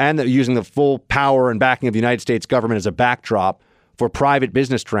and using the full power and backing of the United States government as a backdrop for private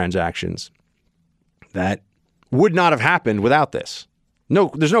business transactions that would not have happened without this.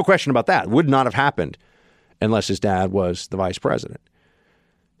 No, there's no question about that. Would not have happened unless his dad was the vice president.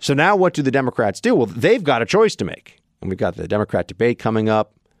 So now what do the Democrats do? Well, they've got a choice to make. And we've got the Democrat debate coming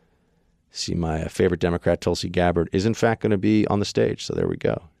up. See, my favorite Democrat, Tulsi Gabbard, is in fact going to be on the stage. So there we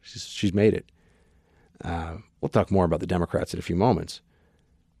go. She's made it. We'll talk more about the Democrats in a few moments.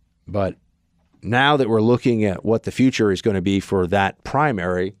 But now that we're looking at what the future is going to be for that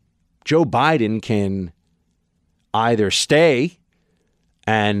primary, Joe Biden can either stay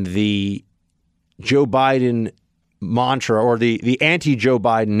and the Joe Biden mantra or the anti-Joe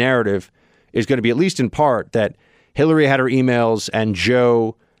Biden narrative is going to be, at least in part, that Hillary had her emails and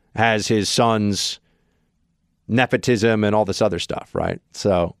Joe has his son's nepotism and all this other stuff, right?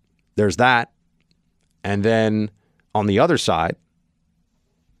 So there's that. And then on the other side,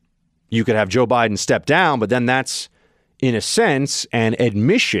 you could have Joe Biden step down, but then that's, in a sense, an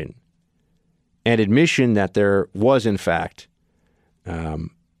admission that there was, in fact,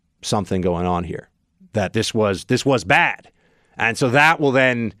 something going on here, that this was bad. And so that will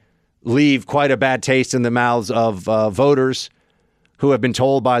then leave quite a bad taste in the mouths of voters who have been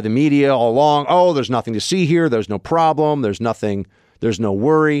told by the media all along, oh, there's nothing to see here, there's no problem, there's no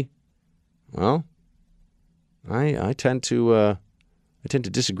worry. Well, I tend to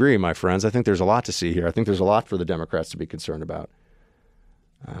disagree, my friends. I think there's a lot to see here. I think there's a lot for the Democrats to be concerned about.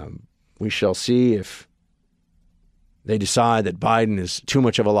 We shall see if they decide that Biden is too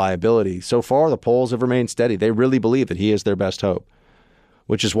much of a liability. So far, the polls have remained steady. They really believe that he is their best hope,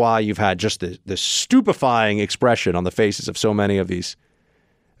 which is why you've had just the stupefying expression on the faces of so many of these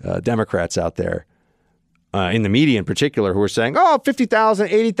Democrats out there, in the media in particular, who are saying, oh, $50,000,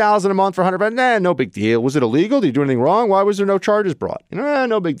 $80,000 a month for 100, no big deal. Was it illegal? Did you do anything wrong? Why was there no charges brought?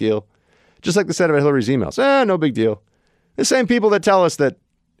 No big deal. Just like they said about Hillary's emails. No big deal. The same people that tell us that,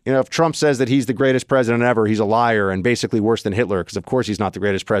 if Trump says that he's the greatest president ever, he's a liar and basically worse than Hitler, because of course he's not the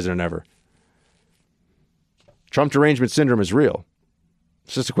greatest president ever. Trump derangement syndrome is real.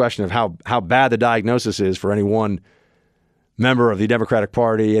 It's just a question of how bad the diagnosis is for any one member of the Democratic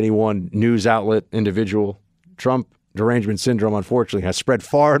Party, any one news outlet, individual. Trump derangement syndrome, unfortunately, has spread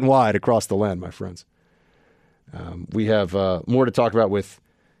far and wide across the land, my friends. We have more to talk about with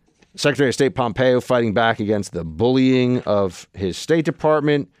Secretary of State Pompeo fighting back against the bullying of his State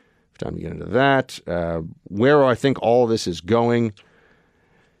Department. Time to get into that. Where I think all of this is going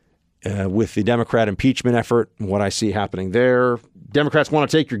with the Democrat impeachment effort, what I see happening there. Democrats want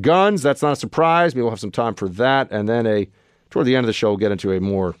to take your guns. That's not a surprise. Maybe we'll have some time for that. And then toward the end of the show, we'll get into a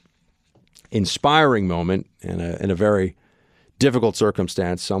more inspiring moment in a very difficult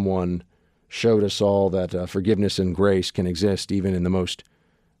circumstance. Someone showed us all that forgiveness and grace can exist even in the most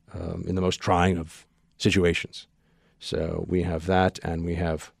trying of situations. So we have that, and we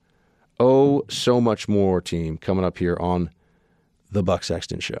have so much more, team, coming up here on the Buck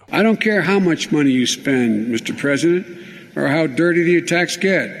Sexton Show. I don't care how much money you spend, Mr. President, or how dirty the attacks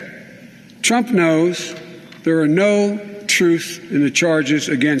get. Trump knows there are no truth in the charges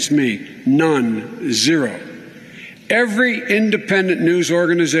against me. None. Zero. Every independent news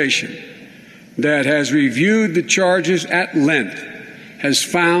organization that has reviewed the charges at length has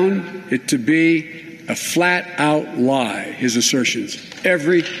found it to be a flat-out lie, his assertions.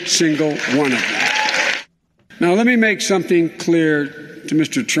 Every single one of them. Now, let me make something clear to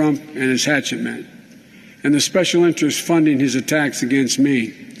Mr. Trump and his hatchet men and the special interests funding his attacks against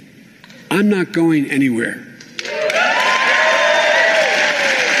me. I'm not going anywhere.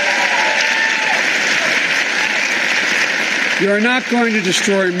 You're not going to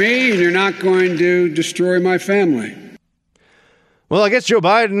destroy me, and you're not going to destroy my family. Well, I guess Joe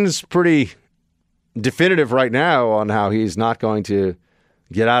Biden's pretty definitive right now on how he's not going to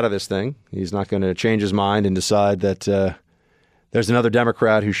get out of this thing. He's not going to change his mind and decide that there's another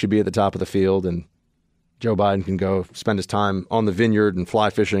Democrat who should be at the top of the field and Joe Biden can go spend his time on the vineyard and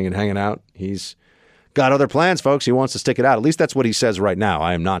fly fishing and hanging out. He's got other plans, folks. He wants to stick it out. At least that's what he says right now.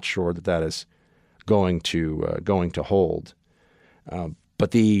 I am not sure that is going to hold.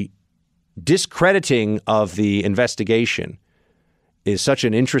 But the discrediting of the investigation is such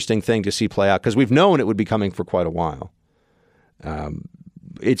an interesting thing to see play out because we've known it would be coming for quite a while.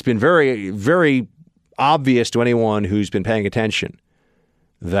 It's been very, very obvious to anyone who's been paying attention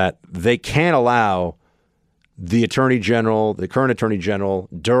that they can't allow the Attorney General, the current Attorney General,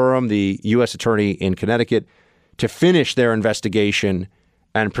 Durham, the U.S. Attorney in Connecticut, to finish their investigation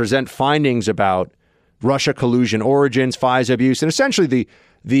and present findings about Russia collusion origins, FISA abuse, and essentially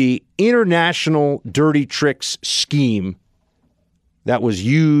the international dirty tricks scheme that was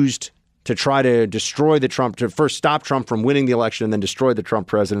used to try to destroy to first stop Trump from winning the election and then destroy the Trump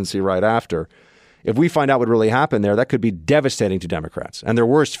presidency right after. If we find out what really happened there, that could be devastating to Democrats and their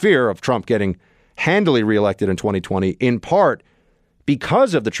worst fear of Trump getting handily reelected in 2020, in part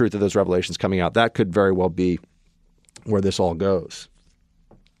because of the truth of those revelations coming out. That could very well be where this all goes.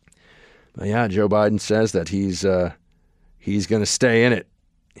 But yeah, Joe Biden says that he's going to stay in it.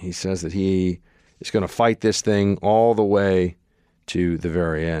 He says that he is going to fight this thing all the way to the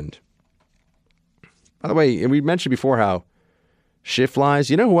very end. By the way, we mentioned before how Schiff lies.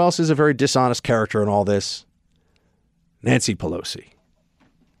 You know who else is a very dishonest character in all this? Nancy Pelosi.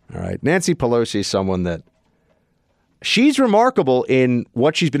 All right. Nancy Pelosi is someone that she's remarkable in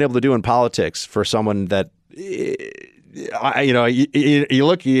what she's been able to do in politics for someone that, you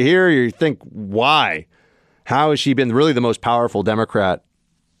look, you hear, you think, why? How has she been really the most powerful Democrat,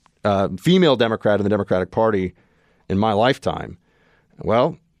 female Democrat in the Democratic Party in my lifetime?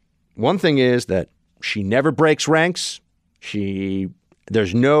 Well, one thing is that she never breaks ranks.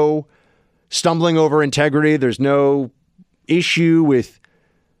 There's no stumbling over integrity. There's no issue with,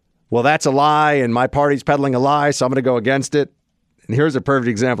 well, that's a lie and my party's peddling a lie, so I'm going to go against it. And here's a perfect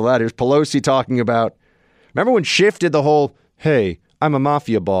example of that. Here's Pelosi talking about, remember when Schiff did the whole, hey, I'm a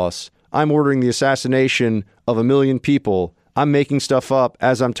mafia boss. I'm ordering the assassination of 1 million people. I'm making stuff up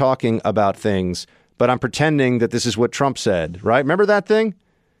as I'm talking about things, but I'm pretending that this is what Trump said, right? Remember that thing?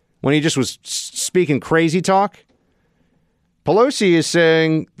 When he just was speaking crazy talk? Pelosi is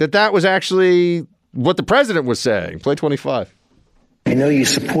saying that that was actually what the president was saying. Play 25. I know you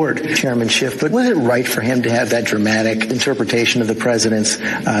support Chairman Schiff, but was it right for him to have that dramatic interpretation of the president's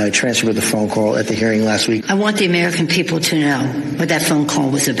transcript of the phone call at the hearing last week? I want the American people to know what that phone call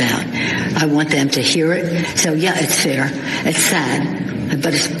was about. I want them to hear it. So, yeah, it's fair. It's sad.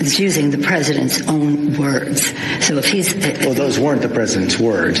 But it's using the president's own words. So if he's... Well, those weren't the president's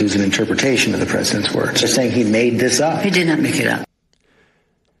words. It was an interpretation of the president's words. They're saying he made this up. He did not make it up.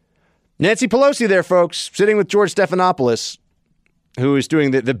 Nancy Pelosi there, folks, sitting with George Stephanopoulos, who is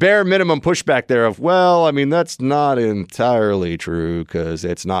doing the bare minimum pushback there of, well, I mean, that's not entirely true because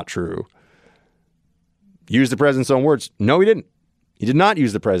it's not true. Use the president's own words. No, he didn't. He did not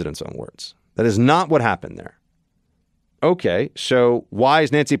use the president's own words. That is not what happened there. Okay, so why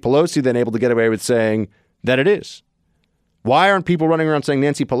is Nancy Pelosi then able to get away with saying that it is? Why aren't people running around saying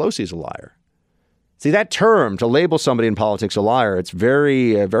Nancy Pelosi is a liar? See, that term, to label somebody in politics a liar, it's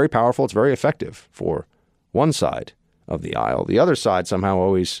very, very powerful. It's very effective for one side of the aisle. The other side somehow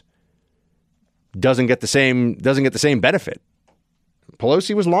always doesn't get the same benefit.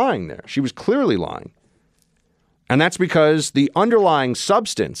 Pelosi was lying there. She was clearly lying. And that's because the underlying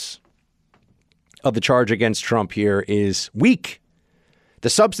substance of the charge against Trump here is weak. The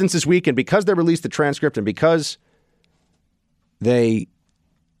substance is weak, and because they released the transcript and because they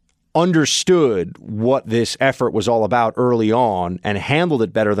understood what this effort was all about early on and handled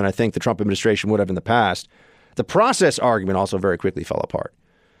it better than I think the Trump administration would have in the past, the process argument also very quickly fell apart.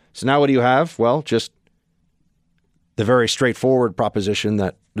 So now what do you have? Well, just the very straightforward proposition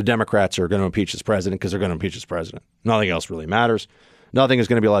that the Democrats are going to impeach this president because they're going to impeach this president. Nothing else really matters. Nothing is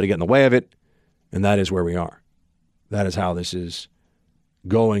going to be allowed to get in the way of it. And that is where we are. That is how this is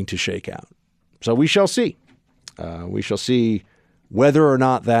going to shake out. So we shall see. We shall see whether or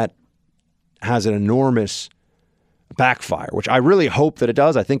not that has an enormous backfire, which I really hope that it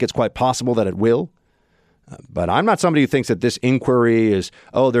does. I think it's quite possible that it will. But I'm not somebody who thinks that this inquiry is,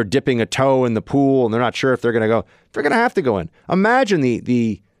 oh, they're dipping a toe in the pool and they're not sure if they're going to go. They're going to have to go in. Imagine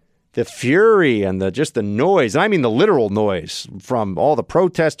the fury and just the noise. And I mean the literal noise from all the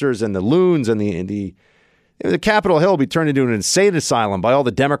protesters and the loons and the Capitol Hill will be turned into an insane asylum by all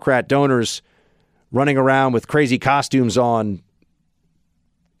the Democrat donors running around with crazy costumes on,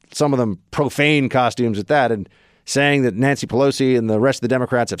 some of them profane costumes at that, and saying that Nancy Pelosi and the rest of the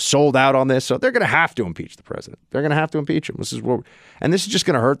Democrats have sold out on this. So they're going to have to impeach the president. They're going to have to impeach him. This is just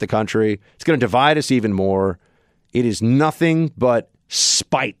going to hurt the country. It's going to divide us even more. It is nothing but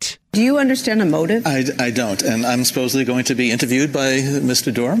spite. Do you understand a motive? I don't. And I'm supposedly going to be interviewed by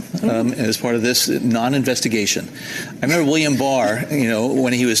Mr. Durham as part of this non-investigation. I remember William Barr,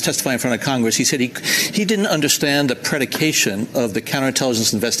 when he was testifying in front of Congress, he said he didn't understand the predication of the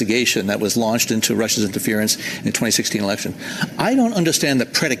counterintelligence investigation that was launched into Russia's interference in the 2016 election. I don't understand the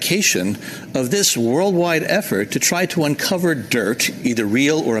predication of this worldwide effort to try to uncover dirt, either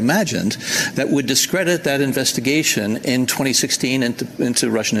real or imagined, that would discredit that investigation in 2016 into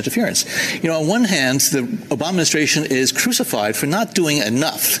Russian interference. On one hand, the Obama administration is crucified for not doing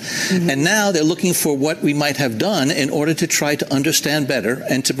enough. Mm-hmm. And now they're looking for what we might have done in order to try to understand better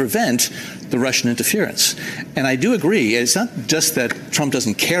and to prevent the Russian interference. And I do agree. It's not just that Trump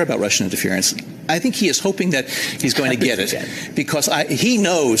doesn't care about Russian interference. I think he is hoping that he's going to get it because he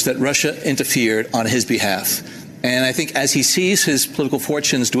knows that Russia interfered on his behalf. And I think as he sees his political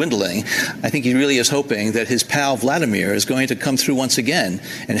fortunes dwindling, I think he really is hoping that his pal Vladimir is going to come through once again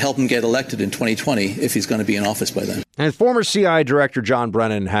and help him get elected in 2020 if he's going to be in office by then. And former CIA Director John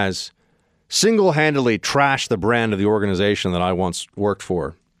Brennan has single-handedly trashed the brand of the organization that I once worked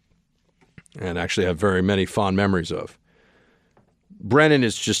for and actually have very many fond memories of. Brennan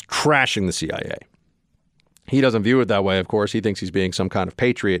is just trashing the CIA. He doesn't view it that way, of course. He thinks he's being some kind of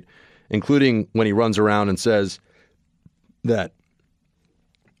patriot, including when he runs around and says that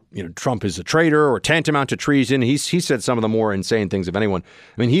Trump is a traitor or tantamount to treason. He said some of the more insane things of anyone.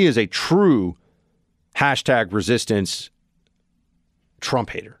 I mean, he is a true #resistance Trump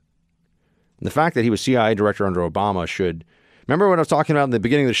hater. And the fact that he was CIA director under Obama should... Remember what I was talking about in the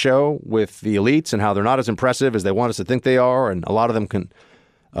beginning of the show with the elites and how they're not as impressive as they want us to think they are, and a lot of them can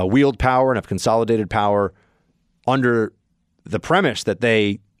wield power and have consolidated power under the premise that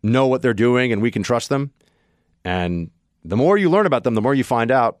they know what they're doing and we can trust them. And the more you learn about them, the more you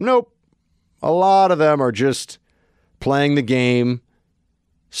find out, nope, a lot of them are just playing the game,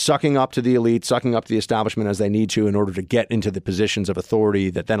 sucking up to the elite, sucking up to the establishment as they need to in order to get into the positions of authority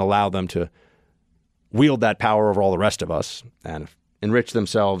that then allow them to wield that power over all the rest of us and enrich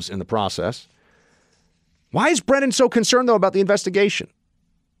themselves in the process. Why is Brennan so concerned, though, about the investigation?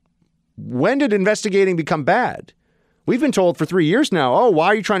 When did investigating become bad? We've been told for 3 years now, oh, why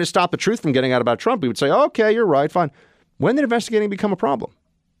are you trying to stop the truth from getting out about Trump? We would say, okay, you're right, fine. When did investigating become a problem?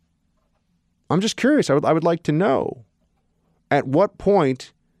 I'm just curious. I would like to know at what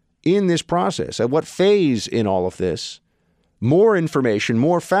point in this process, at what phase in all of this, more information,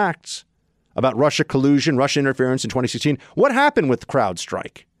 more facts about Russia collusion, Russia interference in 2016. What happened with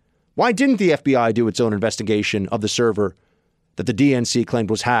CrowdStrike? Why didn't the FBI do its own investigation of the server that the DNC claimed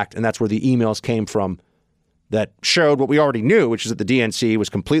was hacked, and that's where the emails came from that showed what we already knew, which is that the DNC was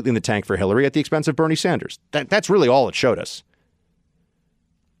completely in the tank for Hillary at the expense of Bernie Sanders. That's really all it showed us.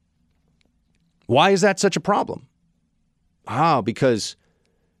 Why is that such a problem? Because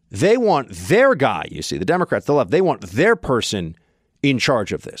they want their guy, you see, the Democrats, the left, they want their person in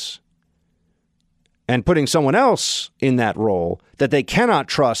charge of this. And putting someone else in that role that they cannot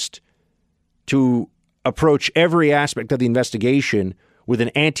trust to approach every aspect of the investigation with an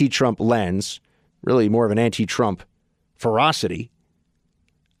anti-Trump lens, really more of an anti-Trump ferocity,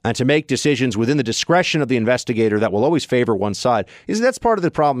 and to make decisions within the discretion of the investigator that will always favor one side. That's part of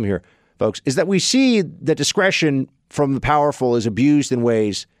the problem here, folks, is that we see that discretion from the powerful is abused in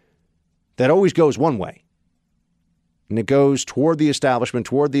ways that always goes one way. And it goes toward the establishment,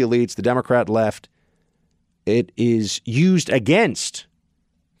 toward the elites, the Democrat left. It is used against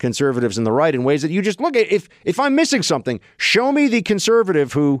conservatives and the right in ways that you just look at. If I'm missing something, show me the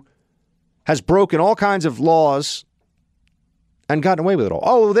conservative who has broken all kinds of laws and gotten away with it all.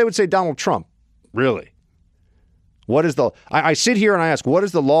 Oh, well, they would say Donald Trump. Really? What is the... I sit here and I ask, what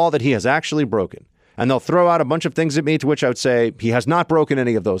is the law that he has actually broken? And they'll throw out a bunch of things at me to which I would say he has not broken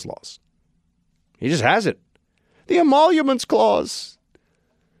any of those laws. He just hasn't. The emoluments clause.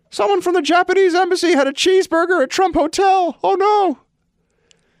 Someone from the Japanese embassy had a cheeseburger at Trump Hotel. Oh, no.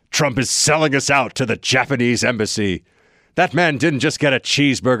 Trump is selling us out to the Japanese embassy. That man didn't just get a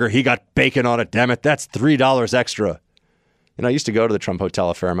cheeseburger. He got bacon on it, damn it. That's $3 extra. And I used to go to the Trump Hotel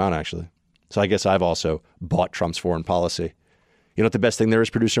a fair amount, actually. So I guess I've also bought Trump's foreign policy. You know what the best thing there is,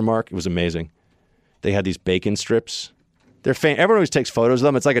 producer Mark? It was amazing. They had these bacon strips. They're everyone always takes photos of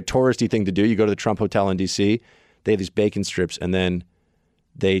them. It's like a touristy thing to do. You go to the Trump Hotel in D.C., they have these bacon strips, and then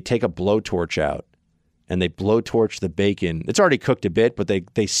they take a blowtorch out, and they blowtorch the bacon. It's already cooked a bit, but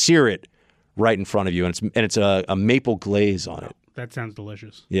they sear it right in front of you, and it's a maple glaze on it. That sounds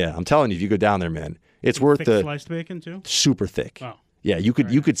delicious. Yeah, I'm telling you, if you go down there, man, it's worth thick the sliced bacon too. Super thick. Oh, yeah, you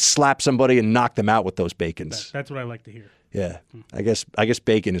could slap somebody and knock them out with those bacons. That's what I like to hear. Yeah, I guess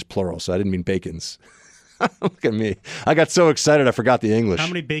bacon is plural, so I didn't mean bacons. Look at me! I got so excited I forgot the English. How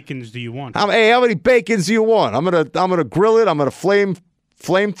many bacons do you want? How many bacons do you want? I'm gonna grill it. I'm gonna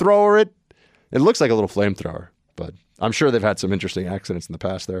flamethrower it. It looks like a little flamethrower, but I'm sure they've had some interesting accidents in the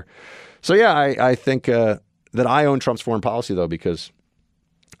past there. So yeah, I think that I own Trump's foreign policy though, because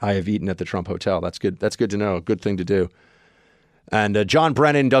I have eaten at the Trump Hotel. That's good. That's good to know. Good thing to do. And John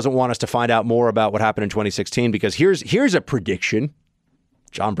Brennan doesn't want us to find out more about what happened in 2016 because here's a prediction.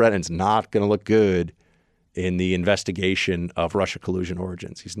 John Brennan's not going to look good in the investigation of Russia collusion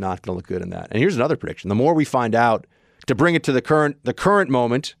origins. He's not going to look good in that. And here's another prediction. The more we find out, to bring it to the current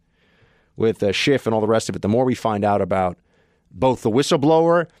moment with Schiff and all the rest of it, the more we find out about both the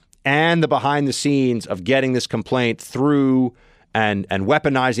whistleblower and the behind the scenes of getting this complaint through and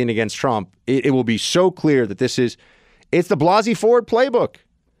weaponizing against Trump, it will be so clear that it's the Blasey Ford playbook.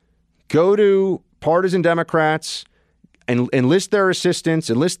 Go to partisan Democrats and enlist their assistance,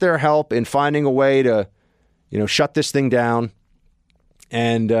 enlist their help in finding a way to, shut this thing down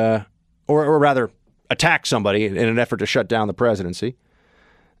and, or rather attack somebody in an effort to shut down the presidency.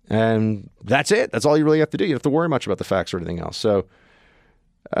 And that's it. That's all you really have to do. You don't have to worry much about the facts or anything else. So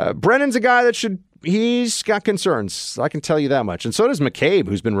Brennan's a guy that he's got concerns. I can tell you that much. And so does McCabe,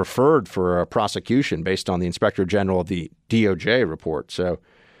 who's been referred for a prosecution based on the Inspector General of the DOJ report. So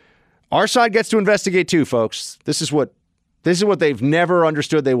our side gets to investigate too, folks. This is what they've never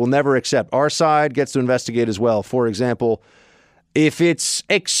understood. They will never accept. Our side gets to investigate as well. For example, if it's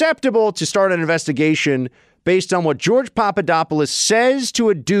acceptable to start an investigation based on what George Papadopoulos says to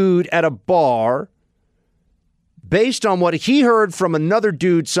a dude at a bar, based on what he heard from another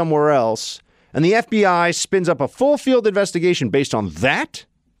dude somewhere else, and the FBI spins up a full field investigation based on that,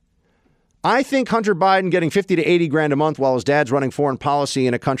 I think Hunter Biden getting 50 to 80 grand a month while his dad's running foreign policy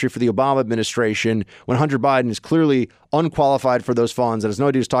in a country for the Obama administration, when Hunter Biden is clearly unqualified for those funds and has no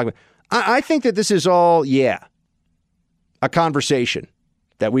idea what he's talking about. I think that this is all, a conversation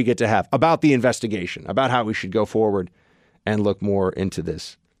that we get to have about the investigation, about how we should go forward and look more into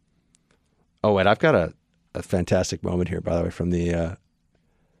this. Oh, and I've got a fantastic moment here, by the way, from the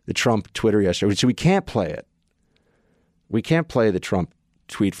Trump Twitter yesterday. So we can't play it. We can't play the Trump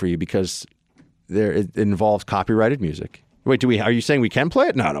tweet for you because it involves copyrighted music. Wait, are you saying we can play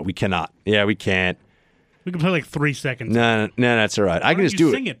it? No, we cannot. Yeah, we can't. We can play like 3 seconds. No, that's all right. I can just do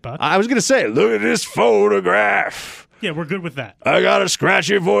it. Sing it, Buck. I was going to say, look at this photograph. Yeah, we're good with that. I got a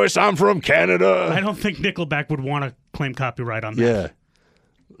scratchy voice. I'm from Canada. I don't think Nickelback would want to claim copyright on that. Yeah.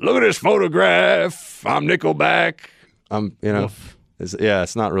 Look at this photograph. I'm Nickelback.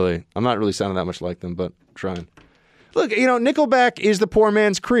 It's not really. I'm not really sounding that much like them, but I'm trying. Look, Nickelback is the poor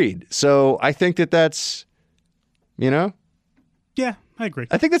man's creed. So I think that's, Yeah, I agree.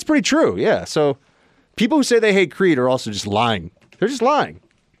 I think that's pretty true. Yeah. So people who say they hate Creed are also just lying. They're just lying.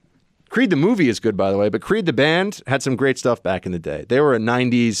 Creed the movie is good, by the way, but Creed the band had some great stuff back in the day. They were a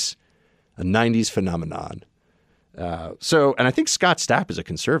 90s phenomenon. And I think Scott Stapp is a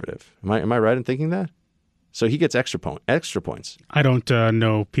conservative. Am I right in thinking that? So he gets extra points. I don't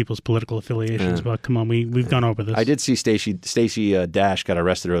know people's political affiliations, but come on, we've gone over this. I did see Stacey Dash got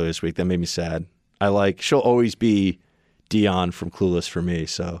arrested earlier this week. That made me sad. She'll always be Dion from Clueless for me.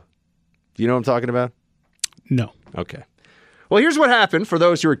 So, do you know what I'm talking about? No. Okay. Well, here's what happened for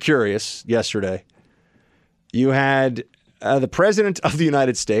those who are curious yesterday. You had the President of the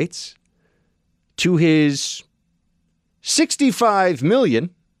United States, to his 65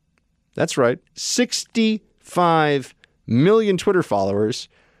 million, that's right, 65 million Twitter followers,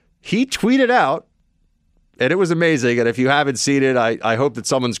 he tweeted out, and it was amazing, and if you haven't seen it, I hope that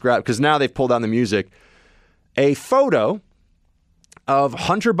someone's grabbed, because now they've pulled down the music, a photo of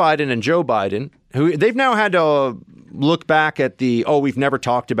Hunter Biden and Joe Biden, who they've now had to look back at we've never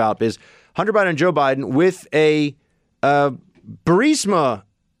talked about this, Hunter Biden and Joe Biden with a Burisma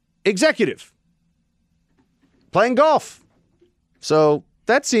executive playing golf. So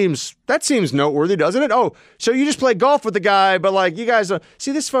that seems noteworthy, doesn't it? Oh, so you just play golf with the guy, but you guys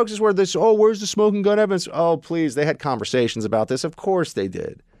see, this, folks, is where this, where's the smoking gun evidence? Oh, please, they had conversations about this. Of course they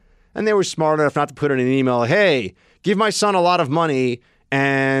did. And they were smart enough not to put in an email, hey, give my son a lot of money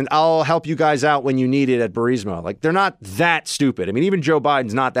and I'll help you guys out when you need it at Burisma. They're not that stupid. I mean, even Joe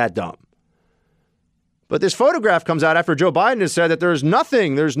Biden's not that dumb. But this photograph comes out after Joe Biden has said that there's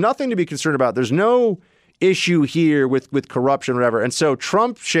nothing to be concerned about. There's no issue here with corruption or whatever. And so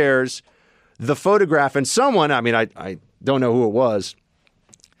Trump shares the photograph, and someone, I don't know who it was,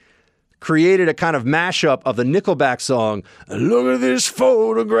 created a kind of mashup of the Nickelback song, look at this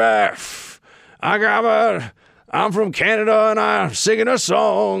photograph. I'm from Canada and I'm singing a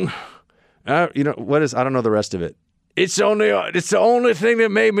song. What is, I don't know the rest of it. It's the only thing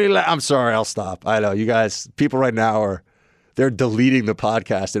that made me laugh. I'm sorry, I'll stop. I know you guys, people right now they're deleting the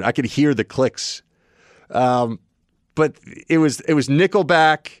podcast and I can hear the clicks. But it was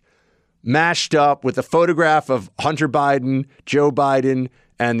Nickelback mashed up with a photograph of Hunter Biden, Joe Biden,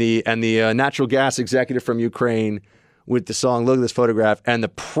 and the natural gas executive from Ukraine with the song "Look at This Photograph," and the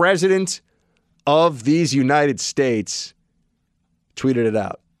president of these United States tweeted it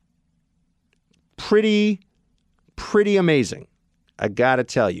out. Pretty amazing. I gotta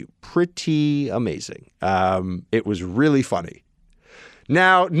tell you, pretty amazing. It was really funny.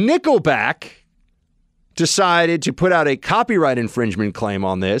 Now, Nickelback decided to put out a copyright infringement claim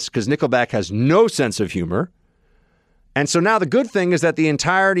on this because Nickelback has no sense of humor. And so now the good thing is that the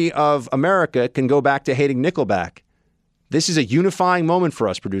entirety of America can go back to hating Nickelback. This is a unifying moment for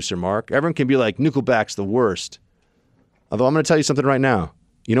us, producer Mark. Everyone can be like, Nickelback's the worst. Although I'm going to tell you something right now.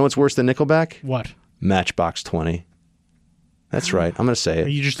 You know what's worse than Nickelback? What? Matchbox 20. That's right. I'm going to say it. Are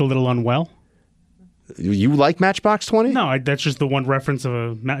you just a little unwell? You like Matchbox 20? No, that's just the one reference of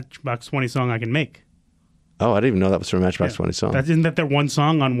a Matchbox 20 song I can make. Oh, I didn't even know that was from a Matchbox 20 song. Isn't that their one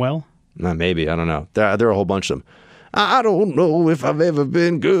song, Unwell? Maybe. I don't know. There are a whole bunch of them. I don't know if I've ever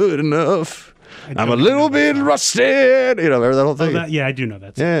been good enough. I'm a little bit rusted. Remember that whole thing? Yeah, I do know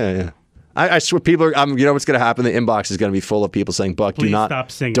that song. Yeah. I swear people are, you know what's going to happen? The inbox is going to be full of people saying, Buck, Please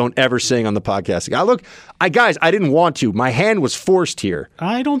stop singing. Don't ever sing on the podcast. Guys, I didn't want to. My hand was forced here.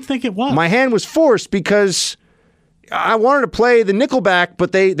 I don't think it was. My hand was forced because I wanted to play the Nickelback,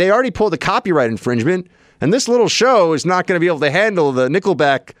 but they already pulled the copyright infringement. And this little show is not going to be able to handle the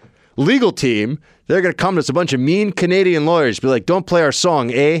Nickelback legal team. They're going to come to us, a bunch of mean Canadian lawyers, be like, don't play our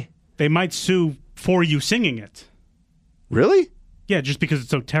song, eh? They might sue for you singing it. Really? Yeah, just because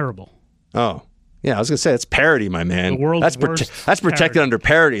it's so terrible. Oh, yeah, I was going to say, it's parody, my man. The world's that's worst that's protected parody. under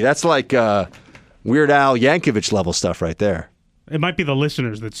parody. That's like Weird Al Yankovic level stuff right there. It might be the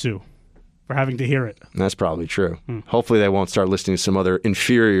listeners that sue for having to hear it. That's probably true. Hopefully they won't start listening to some other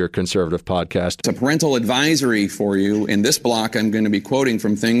inferior conservative podcast. It's a parental advisory for you. In this block, I'm going to be quoting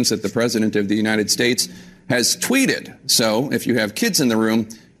from things that the President of the United States has tweeted. So if you have kids in the room,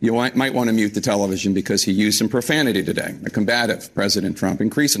 you might want to mute the television because he used some profanity today. A combative President Trump,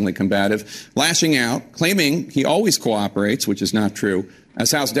 increasingly combative, lashing out, claiming he always cooperates, which is not true,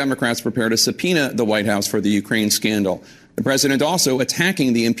 as House Democrats prepare to subpoena the White House for the Ukraine scandal. The president also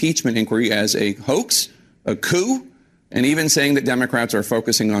attacking the impeachment inquiry as a hoax, a coup, and even saying that Democrats are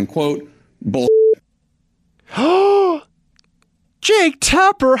focusing on, quote, bull. Jake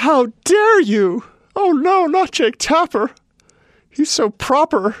Tapper, how dare you? Oh, no, not Jake Tapper. He's so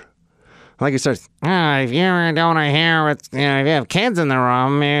proper. Like he starts, if you don't want to hear if you have kids in the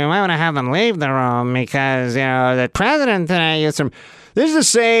room, you might want to have them leave the room because, the president today used some... This is the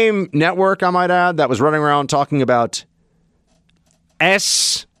same network, I might add, that was running around talking about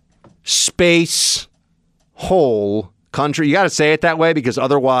S space hole country. You got to say it that way because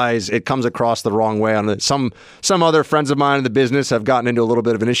otherwise it comes across the wrong way. Some other friends of mine in the business have gotten into a little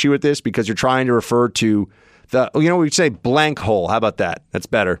bit of an issue with this because you're trying to refer to we'd say blank hole. How about that? That's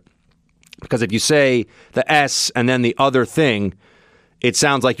better. Because if you say the S and then the other thing, it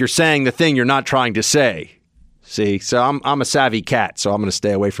sounds like you're saying the thing you're not trying to say. See, so I'm a savvy cat, so I'm going to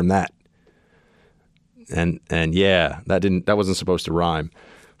stay away from that. And yeah, that wasn't supposed to rhyme.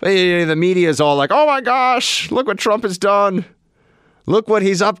 But the media is all like, "Oh my gosh, look what Trump has done. Look what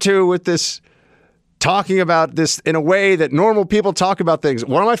he's up to with this, talking about this in a way that normal people talk about things."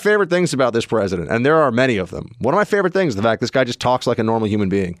 One of my favorite things about this president, and there are many of them, one of my favorite things is the fact this guy just talks like a normal human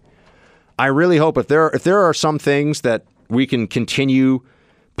being. I really hope if there are some things that we can continue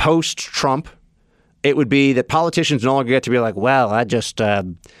post-Trump, it would be that politicians no longer get to be like, well,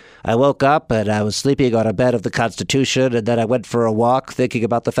 I woke up and I was sleeping on a bed of the Constitution, and then I went for a walk thinking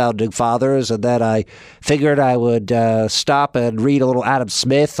about the Founding Fathers, and then I figured I would stop and read a little Adam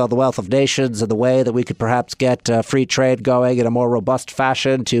Smith on the Wealth of Nations and the way that we could perhaps get free trade going in a more robust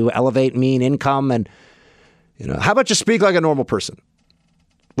fashion to elevate mean income. And, how about just speak like a normal person?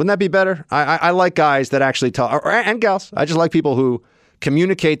 Wouldn't that be better? I like guys that actually talk, and gals. I just like people who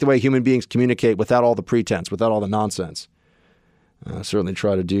communicate the way human beings communicate without all the pretense, without all the nonsense. Certainly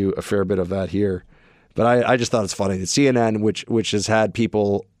try to do a fair bit of that here. But I just thought it's funny that CNN, which has had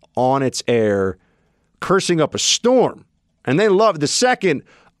people on its air cursing up a storm, and they love the second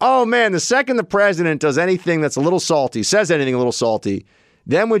the president does anything that's a little salty, says anything a little salty,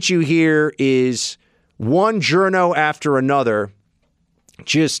 then what you hear is one journo after another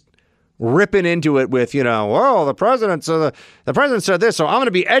just ripping into it with, the president said this, so I'm going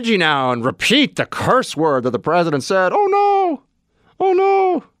to be edgy now and repeat the curse word that the president said. Oh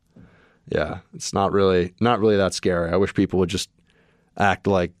no. Yeah, it's not really that scary. I wish people would just act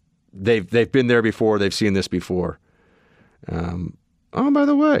like they've been there before, they've seen this before. By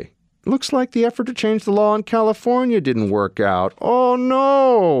the way, looks like the effort to change the law in California didn't work out. Oh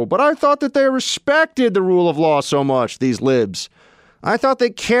no, but I thought that they respected the rule of law so much, these libs. I thought they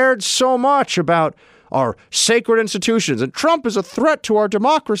cared so much about our sacred institutions, and Trump is a threat to our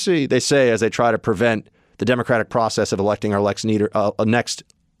democracy, they say as they try to prevent the democratic process of electing our next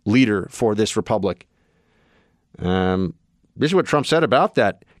leader for this republic. This is what Trump said about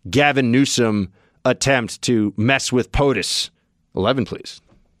that Gavin Newsom attempt to mess with POTUS. 11, please.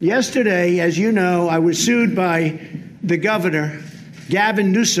 Yesterday, as you know, I was sued by the governor,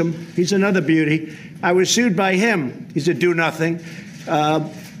 Gavin Newsom. He's another beauty. I was sued by him. He's a do-nothing.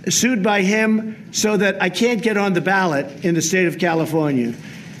 Sued by him so that I can't get on the ballot in the state of California.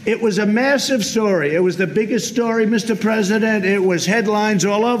 It was a massive story. It was the biggest story, Mr. President. It was headlines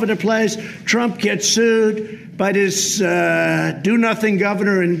all over the place. Trump gets sued by this do-nothing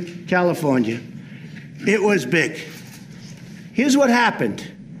governor in California. It was big. Here's what happened.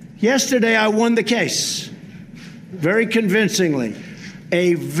 Yesterday, I won the case very convincingly.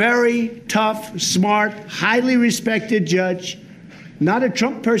 A very tough, smart, highly respected judge, not a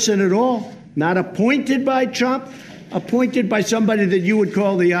Trump person at all, not appointed by Trump, appointed by somebody that you would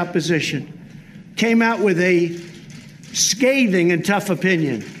call the opposition, came out with a scathing and tough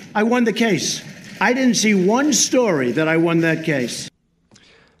opinion. I won the case. I didn't see one story that I won that case.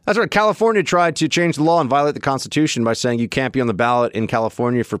 That's right. California tried to change the law and violate the Constitution by saying you can't be on the ballot in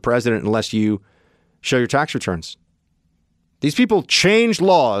California for president unless you show your tax returns. These people changed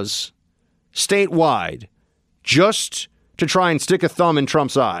laws statewide just to try and stick a thumb in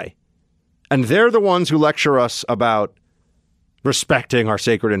Trump's eye. And they're the ones who lecture us about respecting our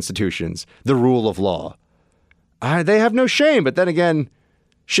sacred institutions, the rule of law. They have no shame. But then again,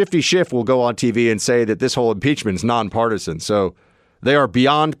 Shifty Schiff will go on TV and say that this whole impeachment is nonpartisan. So they are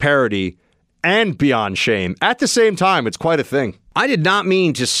beyond parody and beyond shame. At the same time, it's quite a thing. I did not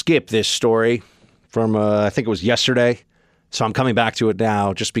mean to skip this story from, I think it was yesterday. So I'm coming back to it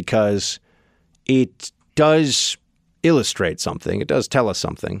now just because it does illustrate something. It does tell us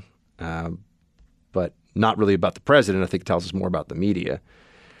something, but not really about the president. I think it tells us more about the media.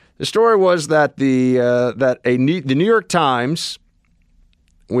 The story was that the New York Times,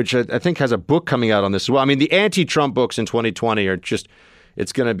 which I think has a book coming out on this as well. I mean, the anti-Trump books in 2020 are just,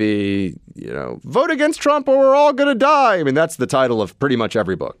 it's going to be, vote against Trump or we're all going to die. I mean, that's the title of pretty much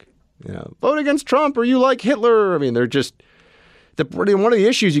every book. Vote against Trump or you like Hitler. I mean, they're just, one of the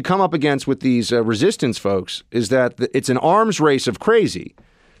issues you come up against with these resistance folks is that it's an arms race of crazy.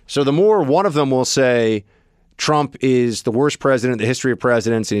 So the more one of them will say, Trump is the worst president in the history of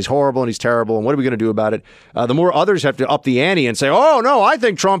presidents, and he's horrible and he's terrible, and what are we going to do about it? The more others have to up the ante and say, oh, no, I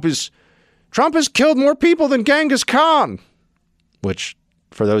think Trump has killed more people than Genghis Khan, which,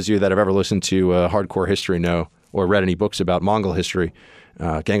 for those of you that have ever listened to hardcore history know or read any books about Mongol history,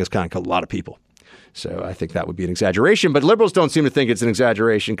 Genghis Khan killed a lot of people. So I think that would be an exaggeration. But liberals don't seem to think it's an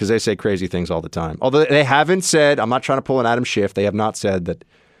exaggeration because they say crazy things all the time. Although they haven't said, I'm not trying to pull an Adam Schiff, they have not said that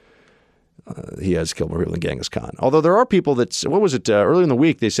he has killed more people than Genghis Khan. Although there are people that, what was it, earlier in the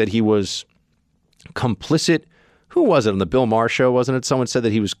week, they said he was complicit. Who was it on the Bill Maher show, wasn't it? Someone said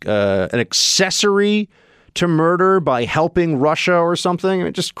that he was an accessory to murder by helping Russia or something. I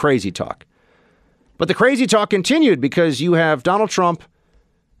mean, just crazy talk. But the crazy talk continued because you have Donald Trump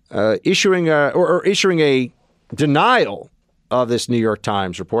issuing a denial of this New York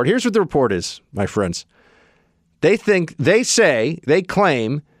Times report. Here's what the report is, my friends. They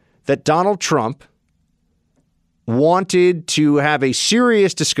claim that Donald Trump wanted to have a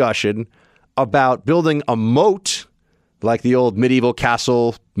serious discussion about building a moat, like the old medieval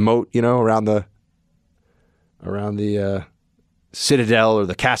castle moat, around the citadel or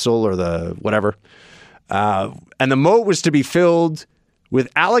the castle or the whatever. And the moat was to be filled with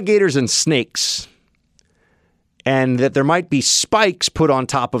alligators and snakes, and that there might be spikes put on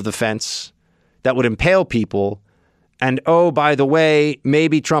top of the fence that would impale people. And, oh, by the way,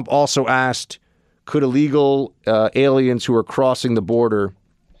 maybe Trump also asked, could illegal aliens who are crossing the border,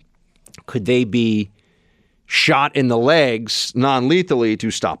 could they be shot in the legs non-lethally to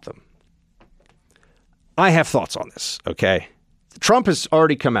stop them? I have thoughts on this, okay? Trump has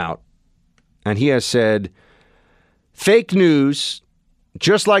already come out, and he has said, fake news,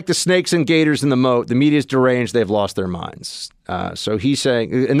 just like the snakes and gators in the moat, the media is deranged, they've lost their minds. So he's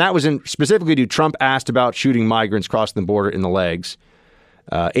saying, and that was specifically to Trump asked about shooting migrants crossing the border in the legs.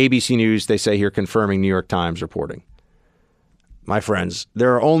 ABC News, they say here, confirming New York Times reporting. My friends,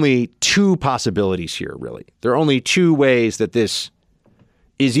 there are only two possibilities here, really. There are only two ways that this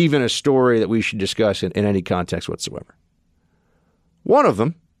is even a story that we should discuss in any context whatsoever. One of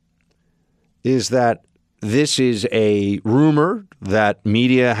them is that this is a rumor that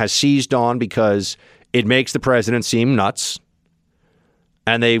media has seized on because it makes the president seem nuts,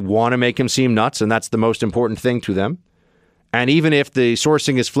 and they want to make him seem nuts, and that's the most important thing to them. And even if the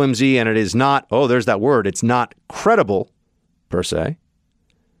sourcing is flimsy and it is not, there's that word, it's not credible, per se,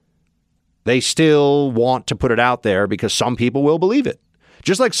 they still want to put it out there because some people will believe it.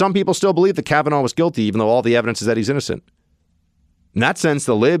 Just like some people still believe that Kavanaugh was guilty, even though all the evidence is that he's innocent. In that sense,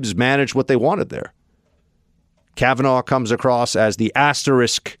 the libs managed what they wanted there. Kavanaugh comes across as the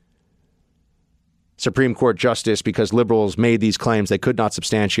asterisk Supreme Court justice because liberals made these claims they could not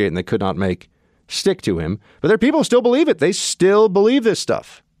substantiate and they could not make stick to him. But there are people who still believe it. They still believe this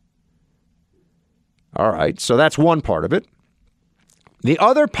stuff. All right, so that's one part of it. The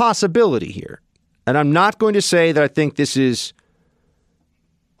other possibility here, and I'm not going to say that I think this is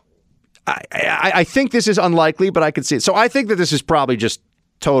I think this is unlikely, but I could see it. So I think that this is probably just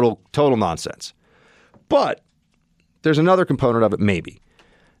total nonsense. But there's another component of it, maybe.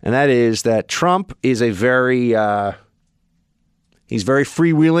 And that is that Trump is he's very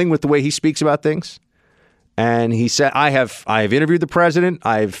freewheeling with the way he speaks about things. And he said, I have interviewed the president.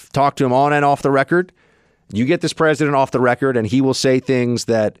 I've talked to him on and off the record. You get this president off the record and he will say things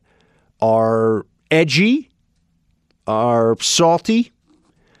that are edgy, are salty,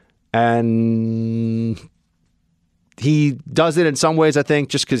 and he does it in some ways, I think,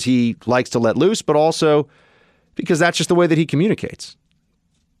 just because he likes to let loose, but also because that's just the way that he communicates.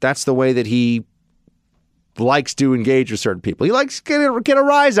 That's the way that he likes to engage with certain people. He likes to get a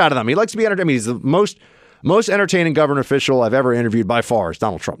rise out of them. He likes to be entertained. I mean, he's the most entertaining government official I've ever interviewed by far is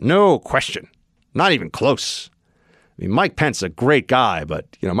Donald Trump. No question. Not even close. I mean, Mike Pence is a great guy,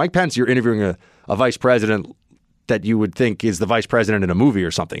 but, Mike Pence, you're interviewing a vice president that you would think is the vice president in a movie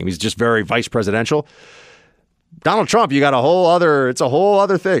or something. He's just very vice presidential. Donald Trump, it's a whole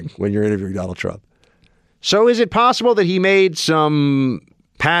other thing when you're interviewing Donald Trump. So is it possible that he made some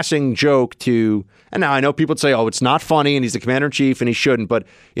passing joke to, and now I know people would say, oh, it's not funny and he's the commander in chief and he shouldn't, but,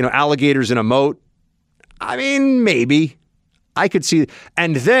 alligators in a moat. I mean, maybe. I could see.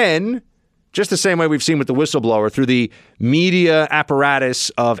 And then, just the same way we've seen with the whistleblower, through the media apparatus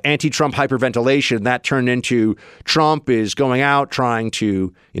of anti-Trump hyperventilation, that turned into Trump is going out trying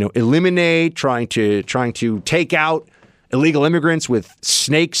to, eliminate, trying to take out illegal immigrants with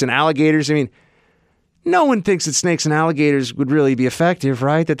snakes and alligators. I mean, no one thinks that snakes and alligators would really be effective,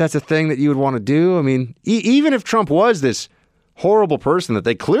 right? That's a thing that you would want to do. I mean, even if Trump was this horrible person that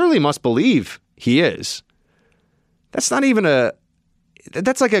they clearly must believe he is, that's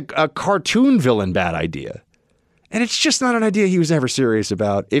like a cartoon villain bad idea. And it's just not an idea he was ever serious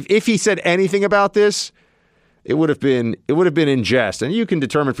about. If he said anything about this, it would have been in jest. And you can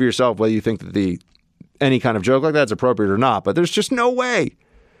determine for yourself whether you think that any kind of joke like that's appropriate or not. But there's just no way.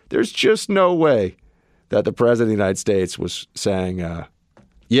 There's just no way that the president of the United States was saying,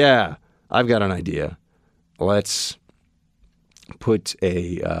 yeah, I've got an idea. Let's put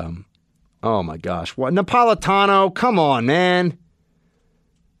oh my gosh, what? Napolitano, come on, man.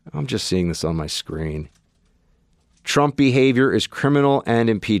 I'm just seeing this on my screen. Trump behavior is criminal and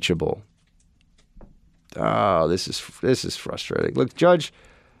impeachable. Oh, this is frustrating. Look, Judge,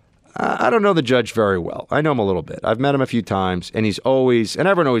 I don't know the judge very well. I know him a little bit. I've met him a few times, and and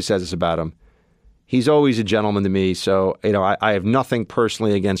everyone always says this about him, he's always a gentleman to me. So, I have nothing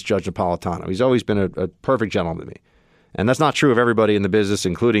personally against Judge Napolitano. He's always been a perfect gentleman to me. And that's not true of everybody in the business,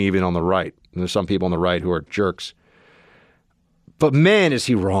 including even on the right. And there's some people on the right who are jerks. But man, is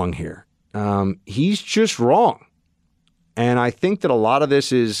he wrong here. He's just wrong. And I think that a lot of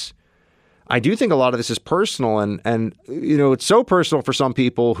this is personal. And it's so personal for some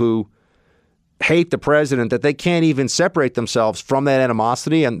people who hate the president that they can't even separate themselves from that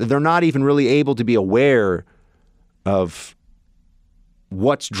animosity. And they're not even really able to be aware of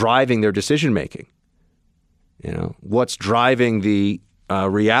what's driving their decision making. What's driving the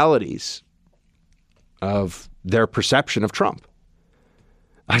realities of their perception of Trump.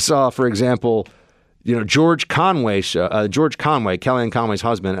 I saw, for example, George Conway, Kellyanne Conway's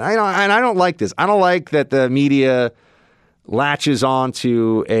husband. And I don't like this. I don't like that the media latches on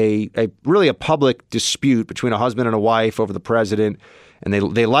to a public dispute between a husband and a wife over the president. And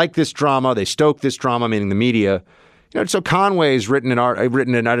they like this drama. They stoke this drama, meaning the media. So Conway's written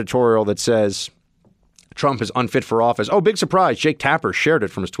an editorial that says Trump is unfit for office. Oh, big surprise. Jake Tapper shared it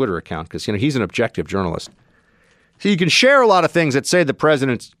from his Twitter account because, he's an objective journalist. So you can share a lot of things that say the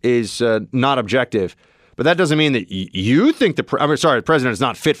president is not objective, but that doesn't mean that you think the president is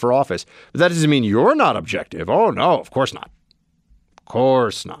not fit for office. But that doesn't mean you're not objective. Oh, no, of course not. Of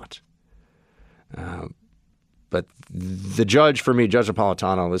course not. But the judge, for me, Judge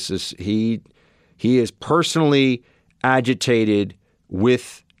Napolitano, he is personally agitated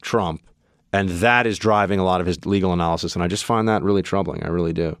with Trump. And that is driving a lot of his legal analysis. And I just find that really troubling. I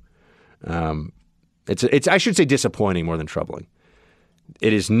really do. It's I should say disappointing more than troubling.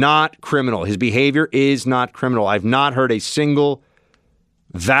 It is not criminal. His behavior is not criminal. I've not heard a single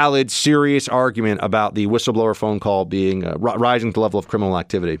valid, serious argument about the whistleblower phone call being rising to the level of criminal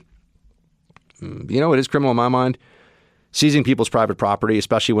activity. It is criminal in my mind. Seizing people's private property,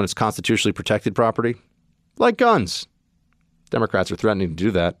 especially when it's constitutionally protected property, like guns. Democrats are threatening to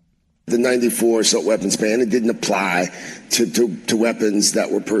do that. The 94 assault weapons ban, it didn't apply to weapons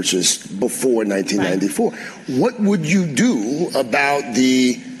that were purchased before 1994. Right. What would you do about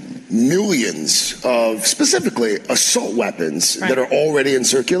the millions of specifically assault weapons that are already in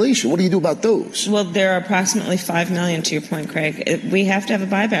circulation? What do you do about those? Well, there are approximately 5 million, to your point, Craig. We have to have a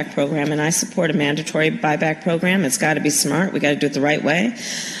buyback program, and I support a mandatory buyback program. It's got to be smart. We got to do it the right way.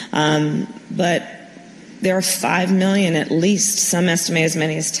 But there are 5 million at least, some estimate as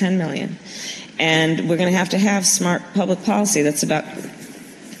many as 10 million. And we're going to have smart public policy that's about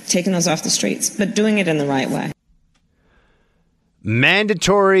taking those off the streets, but doing it in the right way.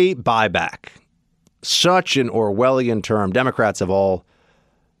 Mandatory buyback. Such an Orwellian term. Democrats have all,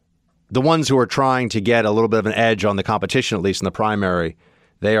 the ones who are trying to get a little bit of an edge on the competition, at least in the primary,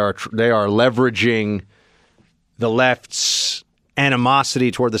 they are leveraging the left's animosity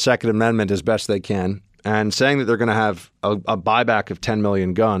toward the Second Amendment as best they can. And saying that they're going to have a buyback of 10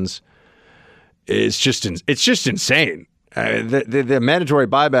 million guns is just insane. The mandatory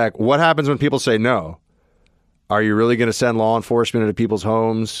buyback, what happens when people say no? Are you really going to send law enforcement into people's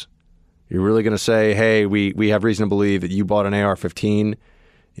homes? You're really going to say, hey, we have reason to believe that you bought an AR-15,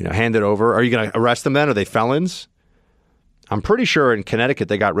 hand it over. Are you going to arrest them then? Are they felons? I'm pretty sure in Connecticut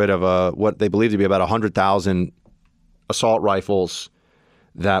they got rid of what they believe to be about 100,000 assault rifles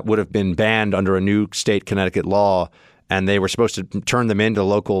that would have been banned under a new state Connecticut law, and they were supposed to turn them into the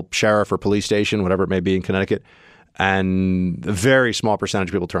local sheriff or police station, whatever it may be in Connecticut, and a very small percentage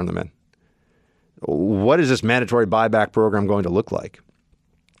of people turned them in. What is this mandatory buyback program going to look like?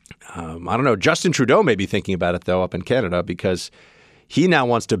 I don't know. Justin Trudeau may be thinking about it, though, up in Canada, because he now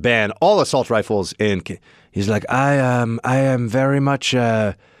wants to ban all assault rifles in. He's like, I am very much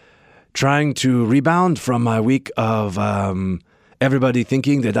trying to rebound from my week of everybody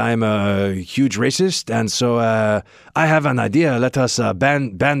thinking that I'm a huge racist, and so I have an idea. Let us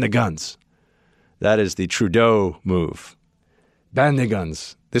ban the guns. That is the Trudeau move. Ban the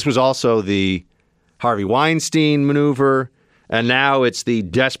guns. This was also the Harvey Weinstein maneuver, and now it's the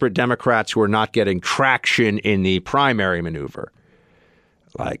desperate Democrats who are not getting traction in the primary maneuver,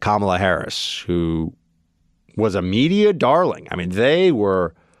 like Kamala Harris, who was a media darling. I mean, they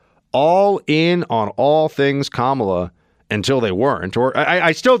were all in on all things Kamala until they weren't. Or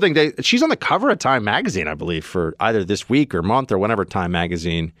I still think she's on the cover of Time Magazine, I believe, for either this week or month or whenever Time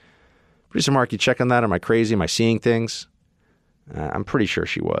Magazine. Producer Mark, you check on that? Am I crazy? Am I seeing things? I'm pretty sure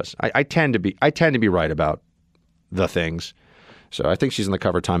she was. I tend to be right about the things. So I think she's on the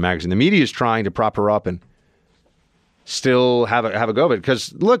cover of Time Magazine. The media is trying to prop her up and still have a go of it.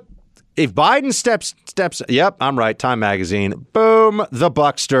 Because look, if Biden steps, yep, I'm right, Time Magazine, boom, the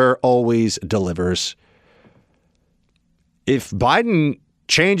Buckster always delivers. If Biden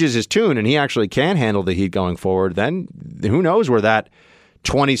changes his tune and he actually can handle the heat going forward, then who knows where that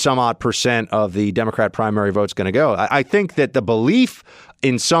 20-some-odd% of the Democrat primary vote's going to go. I think that the belief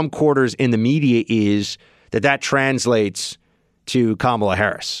in some quarters in the media is that translates to Kamala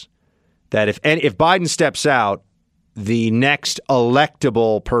Harris. That if Biden steps out, the next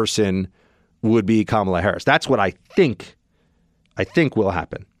electable person would be Kamala Harris. That's what I think will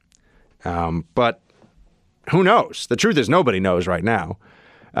happen. But who knows? The truth is nobody knows right now.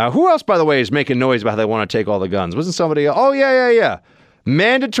 Who else, by the way, is making noise about how they want to take all the guns? Wasn't somebody? Oh, yeah.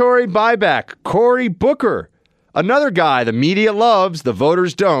 Mandatory buyback. Cory Booker, another guy the media loves, the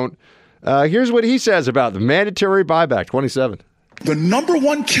voters don't. Here's what he says about the mandatory buyback. 27. The number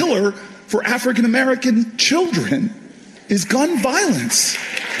one killer for African-American children is gun violence.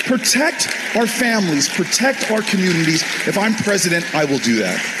 Protect our families, protect our communities. If I'm president, I will do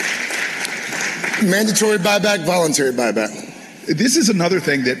that. Mandatory buyback, voluntary buyback. This is another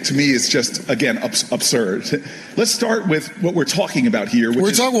thing that to me is just, again, absurd. Let's start with what we're talking about here.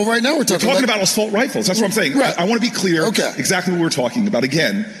 We're talking about assault rifles. That's what I'm saying. Right. I want to be clear exactly what we're talking about.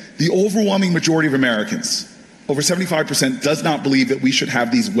 Again, the overwhelming majority of Americans, over 75%, does not believe that we should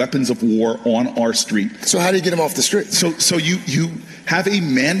have these weapons of war on our street. So how do you get them off the street? So you have a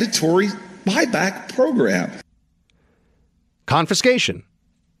mandatory buyback program. Confiscation.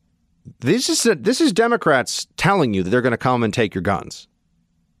 This is Democrats telling you that they're going to come and take your guns.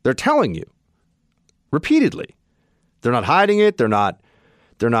 They're telling you repeatedly. They're not hiding it. They're not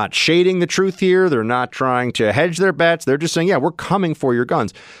shading the truth here. They're not trying to hedge their bets. They're just saying, yeah, we're coming for your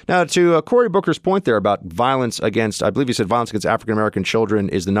guns. Now, to Cory Booker's point there about violence against, I believe he said violence against African-American children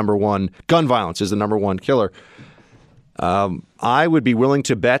is the number one, gun violence is the number one killer. I would be willing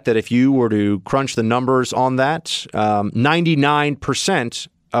to bet that if you were to crunch the numbers on that, 99%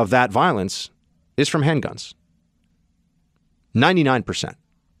 of that violence is from handguns. 99%.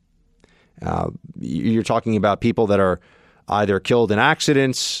 You're talking about people that are either killed in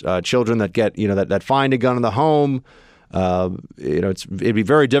accidents, children that get, that find a gun in the home. It'd be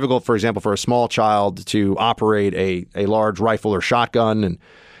very difficult, for example, for a small child to operate a large rifle or shotgun, and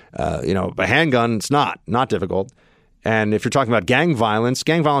a handgun, it's not difficult. And if you're talking about gang violence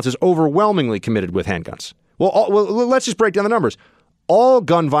is overwhelmingly committed with handguns. Well, let's just break down the numbers. All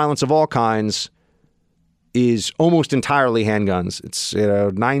gun violence of all kinds is almost entirely handguns. It's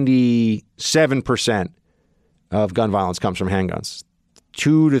 97% of gun violence comes from handguns.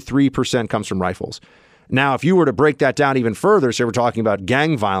 2 to 3% comes from rifles. Now, if you were to break that down even further, so we're talking about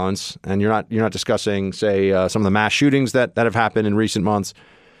gang violence, and you're not discussing, say, some of the mass shootings that have happened in recent months,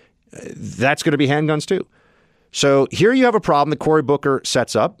 that's going to be handguns too. So here you have a problem that Cory Booker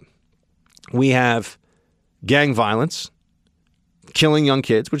sets up. We have gang violence, killing young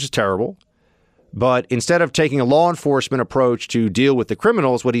kids, which is terrible. But instead of taking a law enforcement approach to deal with the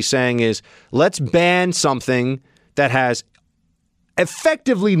criminals, what he's saying is, let's ban something that has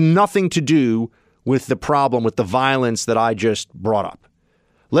effectively nothing to do with the problem, with the violence that I just brought up.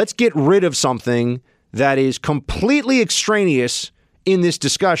 Let's get rid of something that is completely extraneous in this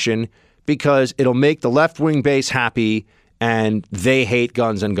discussion, because it'll make the left-wing base happy and they hate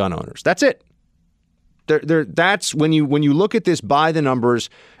guns and gun owners. That's it. That's when you look at this by the numbers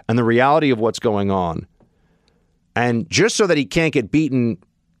and the reality of what's going on. And just so that he can't get beaten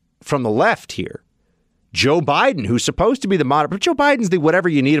from the left here, Joe Biden, who's supposed to be the moderate, but Joe Biden's the whatever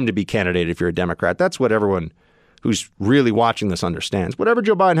you need him to be candidate if you're a Democrat. That's what everyone who's really watching this understands. Whatever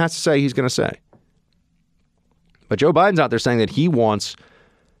Joe Biden has to say, he's going to say. But Joe Biden's out there saying that he wants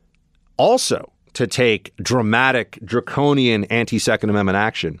also to take dramatic, draconian anti-Second Amendment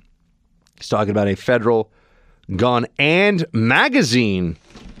action. He's talking about a federal gun and magazine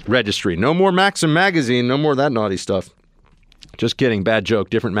registry. No more Maxim magazine. No more of that naughty stuff. Just kidding. Bad joke.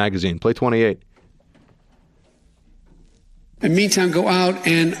 Different magazine. Play 28. In the meantime, go out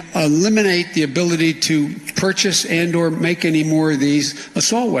and eliminate the ability to purchase and or make any more of these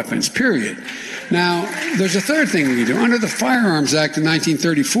assault weapons, period. Now, there's a third thing we can do. Under the Firearms Act of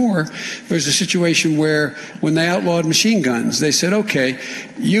 1934, there's a situation where when they outlawed machine guns, they said, okay,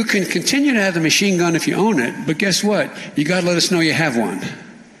 you can continue to have the machine gun if you own it, but guess what? You got to let us know you have one.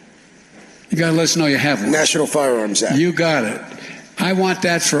 You got to let us know you have one. National Firearms Act. You got it. I want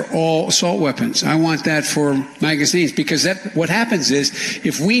that for all assault weapons. I want that for magazines, because what happens is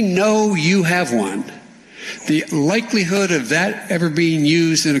if we know you have one, the likelihood of that ever being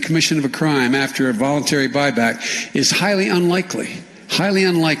used in a commission of a crime after a voluntary buyback is highly unlikely. Highly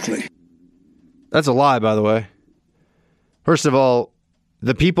unlikely. That's a lie, by the way. First of all,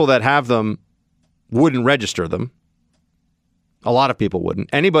 the people that have them wouldn't register them. A lot of people wouldn't.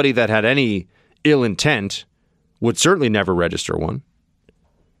 Anybody that had any ill intent would certainly never register one.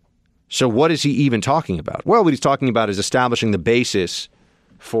 So what is he even talking about? Well, what he's talking about is establishing the basis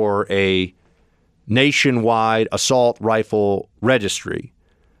for a nationwide assault rifle registry.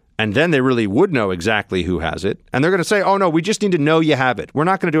 And then they really would know exactly who has it. And they're going to say, oh, no, we just need to know you have it. We're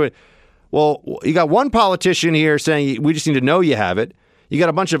not going to do it. Well, you got one politician here saying we just need to know you have it. You got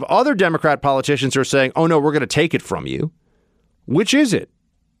a bunch of other Democrat politicians who are saying, oh, no, we're going to take it from you. Which is it?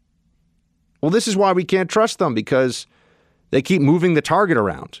 Well, this is why we can't trust them, because they keep moving the target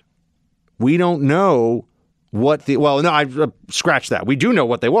around. We don't know what I scratch that. We do know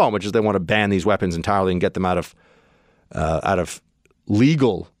what they want, which is they want to ban these weapons entirely and get them out of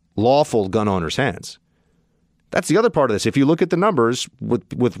legal, lawful gun owners' hands. That's the other part of this. If you look at the numbers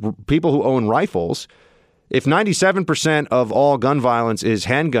with people who own rifles, if 97% of all gun violence is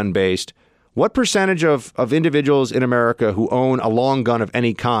handgun based, what percentage of individuals in America who own a long gun of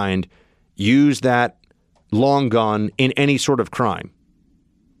any kind use that long gun in any sort of crime?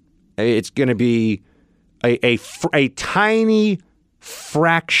 It's going to be a tiny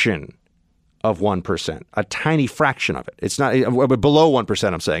fraction of 1%, a tiny fraction of it. It's not below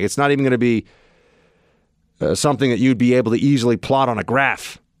 1%. I'm saying it's not even going to be something that you'd be able to easily plot on a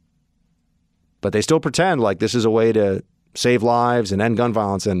graph. But they still pretend like this is a way to save lives and end gun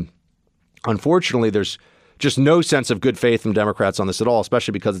violence. And unfortunately, there's just no sense of good faith from Democrats on this at all,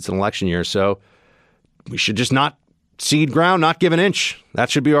 especially because it's an election year. So we should just not cede ground, not give an inch. That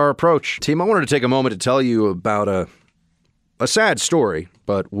should be our approach. Team, I wanted to take a moment to tell you about a sad story,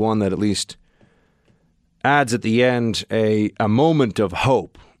 but one that at least adds at the end a moment of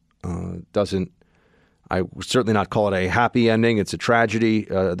hope. I would certainly not call it a happy ending. It's a tragedy.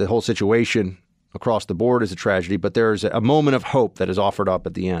 The whole situation across the board is a tragedy, but there's a moment of hope that is offered up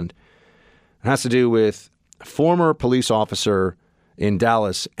at the end. It has to do with former police officer in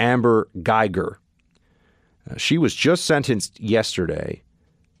Dallas, Amber Geiger. She was just sentenced yesterday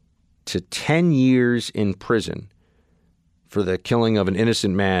to 10 years in prison for the killing of an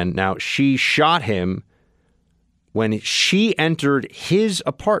innocent man. Now, she shot him when she entered his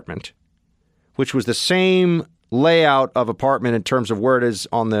apartment, which was the same layout of apartment in terms of where it is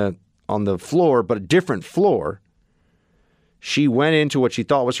on the floor, but a different floor. She went into what she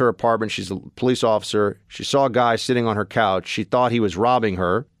thought was her apartment. She's a police officer. She saw a guy sitting on her couch. She thought he was robbing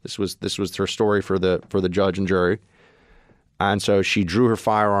her. This was her story for the judge and jury. And so she drew her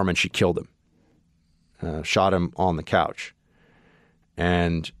firearm and she killed him, shot him on the couch.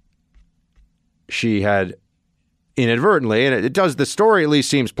 And she had inadvertently, and it does, the story at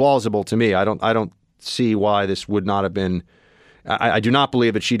least seems plausible to me. I don't see why this would not have been. I do not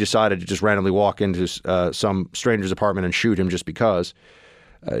believe that she decided to just randomly walk into some stranger's apartment and shoot him just because.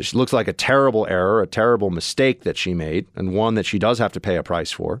 She looks like a terrible error, a terrible mistake that she made, and one that she does have to pay a price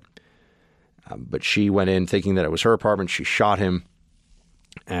for. But she went in thinking that it was her apartment. She shot him,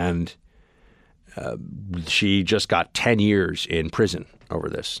 and she just got 10 years in prison over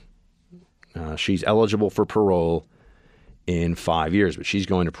this. She's eligible for parole in 5 years, but she's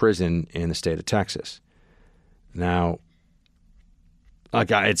going to prison in the state of Texas. Now,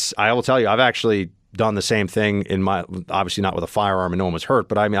 I will tell you, I've actually done the same thing obviously not with a firearm and no one was hurt,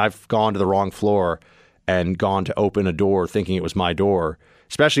 but I mean, I've gone to the wrong floor and gone to open a door thinking it was my door,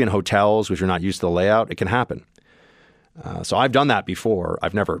 especially in hotels, which you're not used to the layout. It can happen. So I've done that before.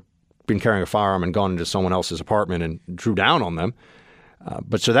 I've never been carrying a firearm and gone into someone else's apartment and drew down on them.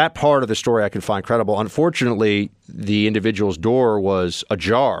 But so that part of the story I can find credible. Unfortunately, the individual's door was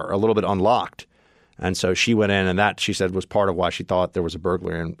ajar, a little bit unlocked. And so she went in, and that, she said, was part of why she thought there was a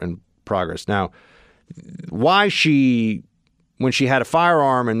burglary in progress. Now, when she had a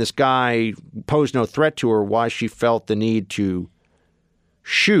firearm and this guy posed no threat to her, why she felt the need to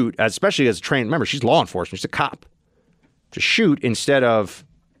shoot, especially as a trained, remember, she's law enforcement, she's a cop, to shoot instead of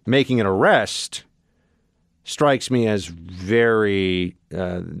making an arrest strikes me as very,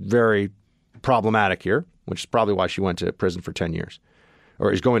 very problematic here, which is probably why she went to prison for 10 years,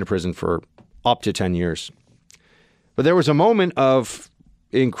 or is going to prison for up to 10 years. But there was a moment of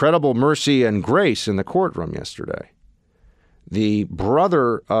incredible mercy and grace in the courtroom yesterday. The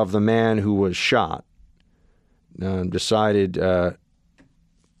brother of the man who was shot decided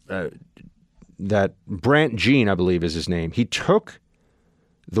that Brant Jean, I believe is his name, he took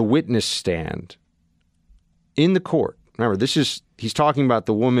the witness stand in the court. Remember, he's talking about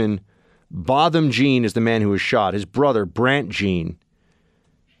the woman, Botham Jean is the man who was shot. His brother, Brant Jean,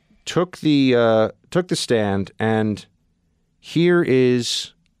 took the stand, and here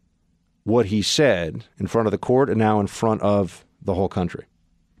is what he said in front of the court and now in front of the whole country.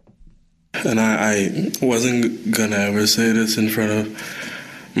 And I wasn't going to ever say this in front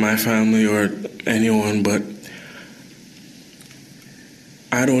of my family or anyone, but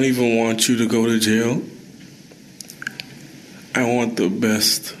I don't even want you to go to jail. I want the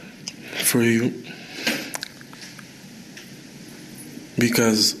best for you.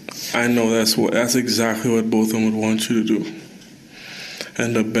 Because I know that's exactly what both of them would want you to do.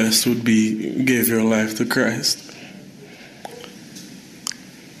 And the best would be give your life to Christ.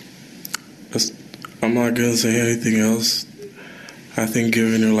 I'm not going to say anything else. I think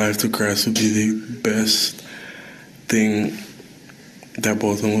giving your life to Christ would be the best thing that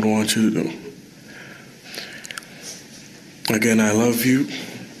both of them would want you to do. Again, I love you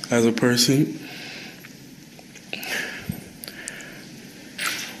as a person.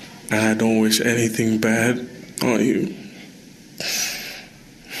 And I don't wish anything bad on you.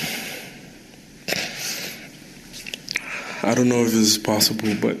 I don't know if this is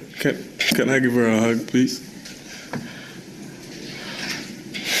possible, but can I give her a hug, please?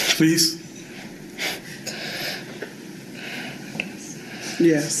 Please?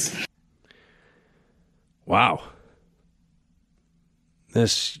 Yes. Wow.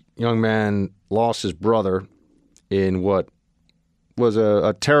 This young man lost his brother in what was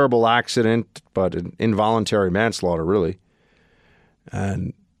a terrible accident, but an involuntary manslaughter, really.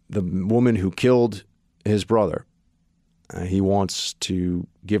 And the woman who killed his brother, he wants to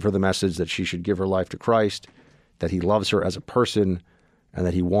give her the message that she should give her life to Christ, that he loves her as a person, and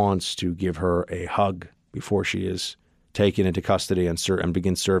that he wants to give her a hug before she is taken into custody and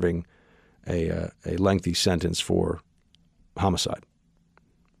begin serving a lengthy sentence for homicide.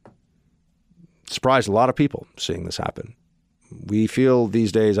 Surprised a lot of people seeing this happen. We feel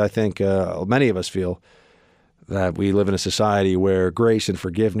these days, I think many of us feel, that we live in a society where grace and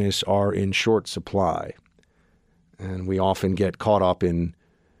forgiveness are in short supply. And we often get caught up in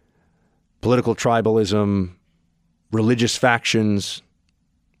political tribalism, religious factions,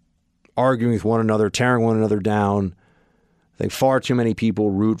 arguing with one another, tearing one another down. I think far too many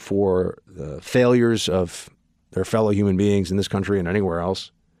people root for the failures of their fellow human beings in this country and anywhere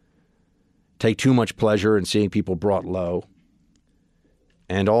else. Take too much pleasure in seeing people brought low.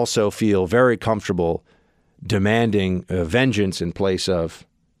 And also feel very comfortable demanding vengeance in place of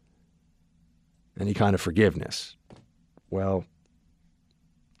any kind of forgiveness. Well,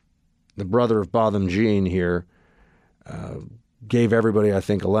 the brother of Botham Jean here gave everybody, I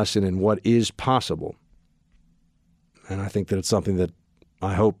think, a lesson in what is possible. And I think that it's something that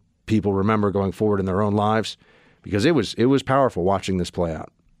I hope people remember going forward in their own lives, because it was powerful watching this play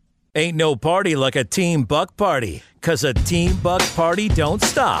out. Ain't no party like a Team Buck party, 'cause a Team Buck party don't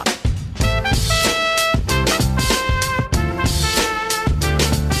stop.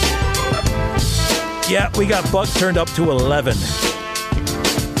 Yeah, we got Buck turned up to 11.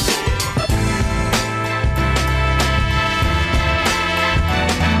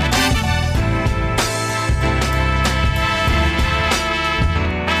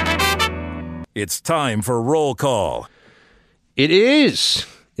 It's time for roll call. It is.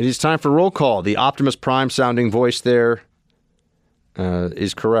 It is time for roll call. The Optimus Prime sounding voice there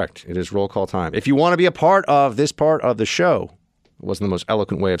is correct. It is roll call time. If you want to be a part of this part of the show, wasn't the most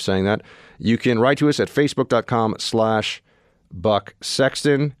eloquent way of saying that. You can write to us at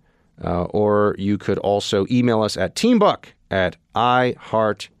facebook.com/BuckSexton, or you could also email us at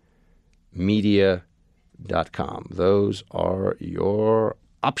teambuck@iHeartMedia.com. Those are your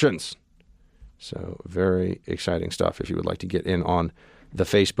options. So very exciting stuff if you would like to get in on the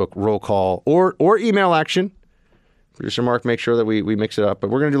Facebook roll call or email action. Producer Mark, make sure that we mix it up. But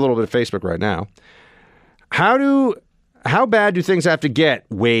we're going to do a little bit of Facebook right now. How bad do things have to get,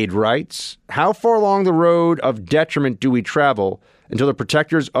 Wade writes? How far along the road of detriment do we travel until the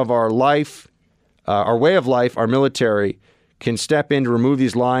protectors of our life, our way of life, our military, can step in to remove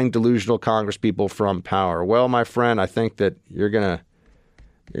these lying, delusional Congress people from power? Well, my friend, I think that you're going to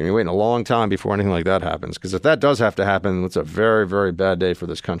be waiting a long time before anything like that happens. Because if that does have to happen, it's a very, very bad day for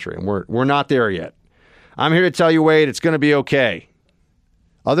this country. And we're not there yet. I'm here to tell you, Wade, it's going to be okay.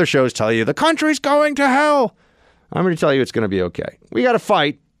 Other shows tell you the country's going to hell. I'm going to tell you it's going to be okay. We got to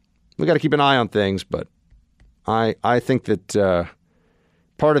fight. We got to keep an eye on things. But I think that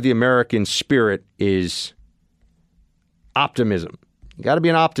part of the American spirit is optimism. You got to be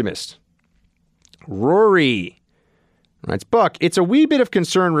an optimist. Rory writes, Buck, it's a wee bit of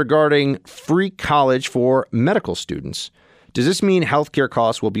concern regarding free college for medical students. Does this mean healthcare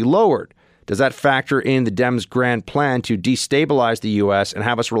costs will be lowered? Does that factor in the Dems' grand plan to destabilize the U.S. and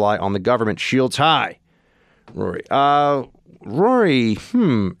have us rely on the government shields high? Rory, hell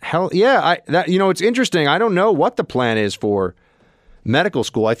yeah. It's interesting. I don't know what the plan is for medical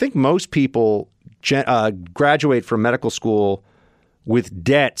school. I think most people graduate from medical school with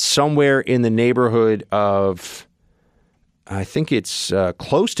debt somewhere in the neighborhood of, I think it's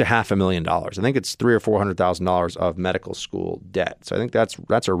close to $500,000. I think it's $300,000 or $400,000 of medical school debt. So I think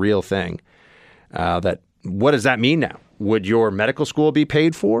that's a real thing. What does that mean now? Would your medical school be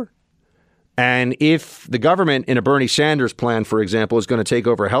paid for? And if the government, in a Bernie Sanders plan, for example, is going to take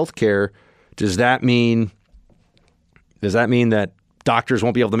over health care, does that mean that doctors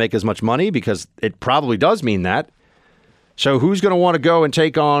won't be able to make as much money? Because it probably does mean that. So who's going to want to go and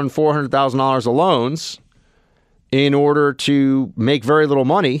take on $400,000 of loans in order to make very little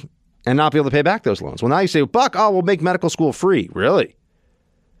money and not be able to pay back those loans? Well, now you say, Buck, we'll make medical school free. Really?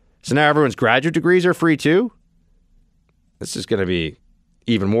 So now everyone's graduate degrees are free too? This is going to be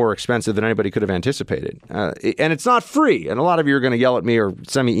even more expensive than anybody could have anticipated. And it's not free. And a lot of you are going to yell at me or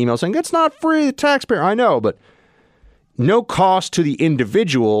send me emails saying, it's not free, the taxpayer. I know, but no cost to the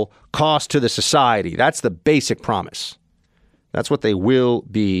individual, cost to the society. That's the basic promise. That's what they will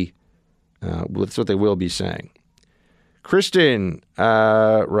be. That's what they will be saying. Kristen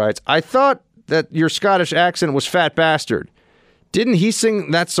writes, I thought that your Scottish accent was Fat Bastard. Didn't he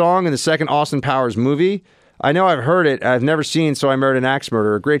sing that song in the second Austin Powers movie? I know I've heard it. I've never seen So I Married an Axe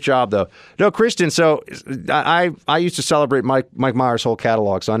Murderer. Great job, though. No, Kristen, so I used to celebrate Mike Myers' whole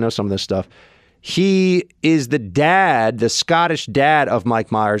catalog, so I know some of this stuff. He is the dad, the Scottish dad of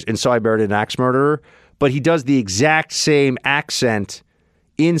Mike Myers in So I Married an Axe Murderer, but he does the exact same accent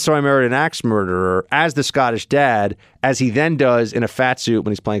in So I Married an Axe Murderer as the Scottish dad, as he then does in a fat suit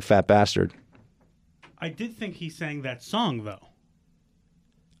when he's playing Fat Bastard. I did think he sang that song, though.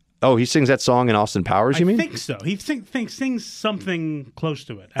 Oh, he sings that song in Austin Powers, you mean? I think so. He sings something close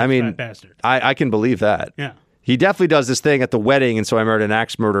to it. I mean, Fat Bastard. I can believe that. Yeah. He definitely does this thing at the wedding in So I Married an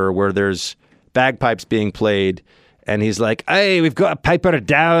Axe Murderer where there's bagpipes being played, and he's like, hey, we've got to piper it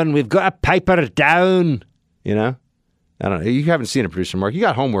down. We've got to piper it down. You know? I don't know. You haven't seen it, Producer Mark. You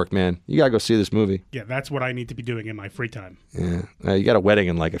got homework, man. You got to go see this movie. Yeah, that's what I need to be doing in my free time. Yeah. You got a wedding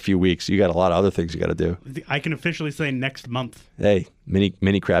in like a few weeks. You got a lot of other things you got to do. I can officially say next month. Hey,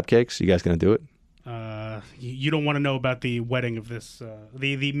 mini crab cakes. You guys going to do it? You don't want to know about the wedding of this,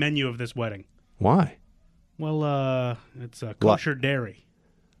 the menu of this wedding. Why? Well, it's kosher dairy.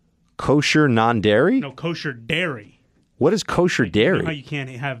 Kosher non-dairy? No, kosher dairy. What is kosher dairy? You know how you can't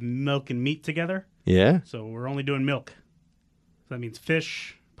have milk and meat together? Yeah. So we're only doing milk. So that means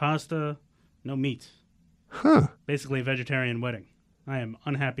fish, pasta, no meat. Huh. Basically a vegetarian wedding. I am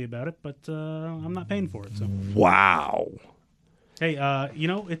unhappy about it, but I'm not paying for it. So. Wow. Hey,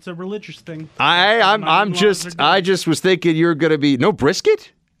 it's a religious thing. I just was thinking you're going to be no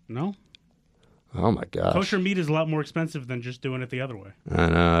brisket? No. Oh my gosh. Kosher meat is a lot more expensive than just doing it the other way. I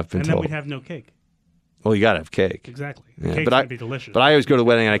know, I've been told. And then we'd have no cake. Well, you got to have cake. Exactly. Yeah, Cake's going to be delicious. But I always go to the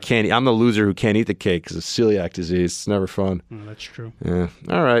wedding and I can't eat. I'm the loser who can't eat the cake because of celiac disease. It's never fun. Oh, that's true. Yeah.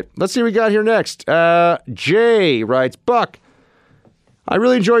 All right. Let's see what we got here next. Jay writes, Buck, I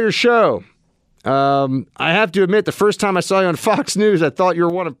really enjoy your show. I have to admit, the first time I saw you on Fox News, I thought you were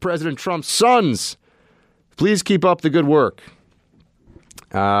one of President Trump's sons. Please keep up the good work.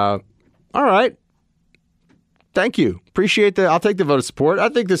 All right. Thank you. Appreciate that. I'll take the vote of support. I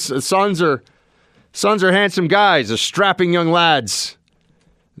think the Suns are handsome guys. They're strapping young lads.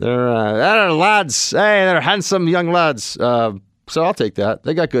 They're lads. Hey, they're handsome young lads. So I'll take that.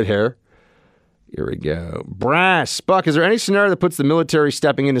 They got good hair. Here we go. Brass. Buck, is there any scenario that puts the military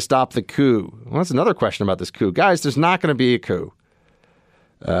stepping in to stop the coup? Well, that's another question about this coup. Guys, there's not going to be a coup.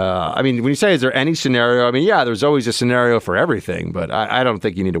 I mean, when you say, is there any scenario? I mean, yeah, there's always a scenario for everything, but I don't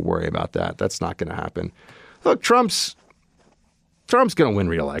think you need to worry about that. That's not going to happen. Look, Trump's going to win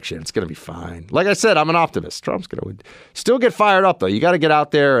re-election. It's going to be fine. Like I said, I'm an optimist. Trump's going to win. Still get fired up, though. You got to get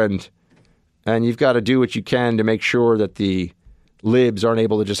out there and you've got to do what you can to make sure that the libs aren't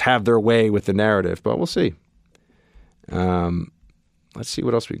able to just have their way with the narrative. But we'll see. Let's see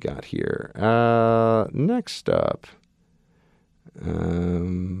what else we got here. Next up.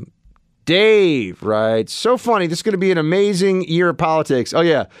 Dave, right? So funny. This is going to be an amazing year of politics. Oh,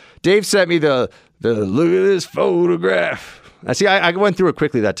 yeah. Dave sent me the look at this photograph. I went through it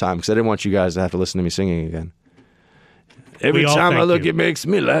quickly that time because I didn't want you guys to have to listen to me singing again. Every time I look, it makes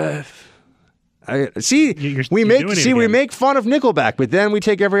me laugh. We make fun of Nickelback, but then we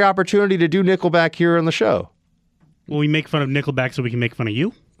take every opportunity to do Nickelback here on the show. Well, we make fun of Nickelback so we can make fun of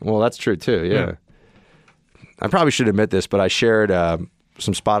you? Well, that's true, too, yeah. I probably should admit this, but I shared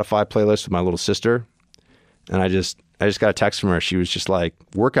some Spotify playlists with my little sister, and I just got a text from her. She was just like,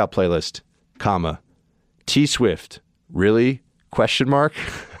 workout playlist, comma, T-Swift, really? Question mark?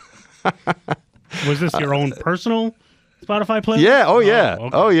 Was this your own personal Spotify playlist? Yeah, okay.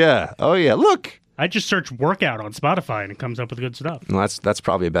 Oh, yeah. Look. I just search workout on Spotify, and it comes up with good stuff. Well, that's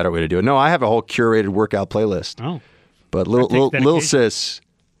probably a better way to do it. No, I have a whole curated workout playlist. Oh. But little sis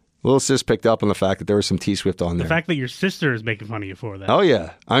picked up on the fact that there was some T-Swift on there. The fact that your sister is making fun of you for that. Oh,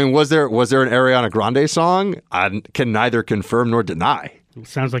 yeah. I mean, was there an Ariana Grande song? I can neither confirm nor deny. It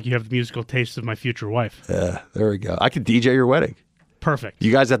sounds like you have the musical taste of my future wife. Yeah, there we go. I could DJ your wedding. Perfect.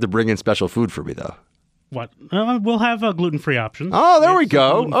 You guys have to bring in special food for me, though. What? We'll have gluten-free options. Oh, there we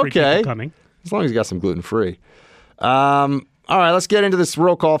go. Okay. Coming. As long as you got some gluten-free. All right, let's get into this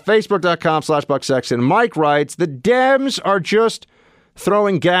roll call. Facebook.com/BuckSexton. Mike writes, the Dems are just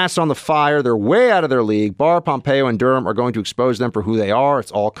throwing gas on the fire. They're way out of their league. Barr, Pompeo, and Durham are going to expose them for who they are.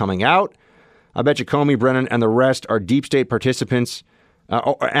 It's all coming out. I bet you Comey, Brennan, and the rest are deep state participants,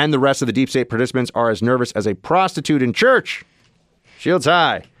 and the rest of the deep state participants are as nervous as a prostitute in church. Shields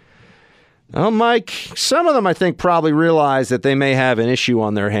high. Oh, Mike, some of them, I think, probably realize that they may have an issue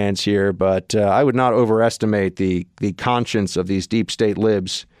on their hands here, but I would not overestimate the conscience of these deep state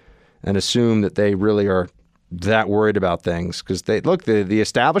libs and assume that they really are that worried about things. Because the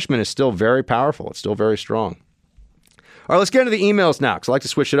establishment is still very powerful. It's still very strong. All right, let's get into the emails now, because I like to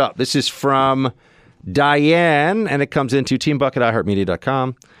switch it up. This is from Diane, and it comes into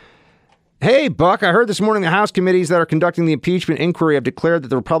teambuck@iheartmedia.com. Hey, Buck, I heard this morning the House committees that are conducting the impeachment inquiry have declared that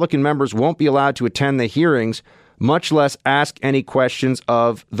the Republican members won't be allowed to attend the hearings, much less ask any questions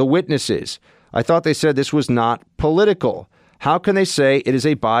of the witnesses. I thought they said this was not political. How can they say it is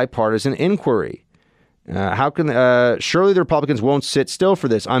a bipartisan inquiry? Surely the Republicans won't sit still for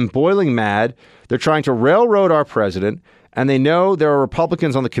this. I'm boiling mad. They're trying to railroad our president, and they know there are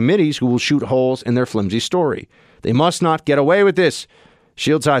Republicans on the committees who will shoot holes in their flimsy story. They must not get away with this.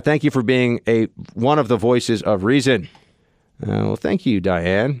 Shields high, thank you for being one of the voices of reason. Well, thank you,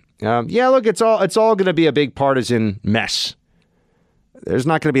 Diane. Look, it's all going to be a big partisan mess. There's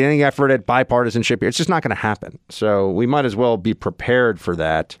not going to be any effort at bipartisanship here. It's just not going to happen. So we might as well be prepared for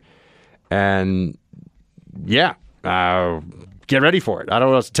that. And get ready for it. I don't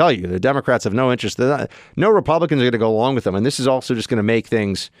know what else to tell you. The Democrats have no interest. No Republicans are going to go along with them. And this is also just going to make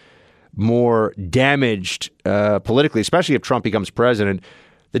things more damaged politically, especially if Trump becomes president.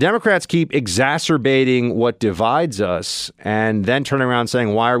 The Democrats keep exacerbating what divides us and then turning around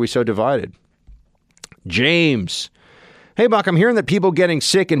saying, why are we so divided? James. Hey, Buck, I'm hearing that people getting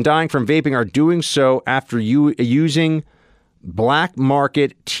sick and dying from vaping are doing so after using black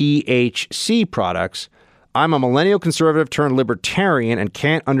market THC products. I'm a millennial conservative turned libertarian and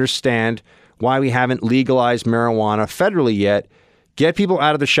can't understand why we haven't legalized marijuana federally yet. Get people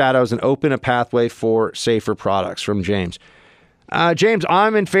out of the shadows and open a pathway for safer products. From James. James,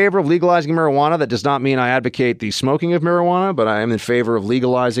 I'm in favor of legalizing marijuana. That does not mean I advocate the smoking of marijuana, but I am in favor of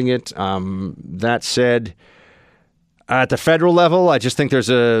legalizing it. That said, at the federal level, I just think there's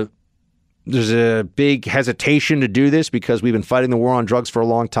a big hesitation to do this because we've been fighting the war on drugs for a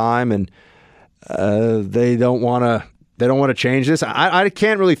long time, and they don't want to change this. I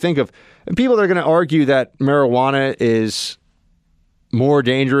can't really think of people that are going to argue that marijuana is more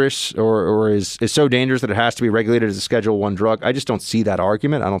dangerous or is so dangerous that it has to be regulated as a Schedule I drug. I just don't see that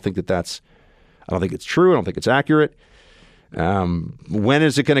argument. I don't think that that's I don't think it's true. I don't think it's accurate. When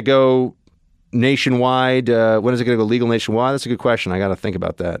is it going to go nationwide? When is it going to go legal nationwide? That's a good question. I got to think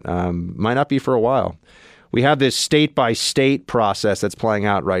about that. Might not be for a while. We have this state-by-state process that's playing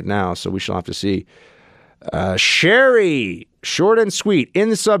out right now, so we shall have to see. Sherry, short and sweet, in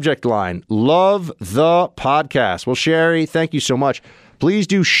the subject line, love the podcast. Well, Sherry, thank you so much. Please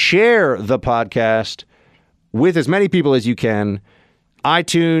do share the podcast with as many people as you can.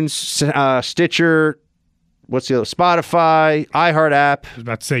 iTunes, Stitcher, what's the other? Spotify, iHeart app. I was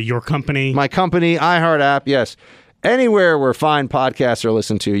about to say your company. My company, iHeart app, yes. Anywhere where fine podcasts are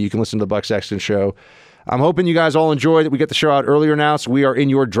listened to, you can listen to the Buck Sexton Show. I'm hoping you guys all enjoy that we get the show out earlier now, so we are in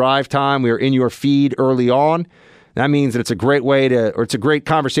your drive time. We are in your feed early on. That means that it's a great way to, or it's a great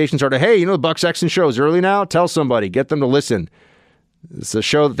conversation starter. Hey, you know the Buck Sexton Show is early now? Tell somebody. Get them to listen. It's a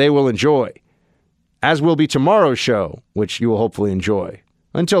show that they will enjoy, as will be tomorrow's show, which you will hopefully enjoy.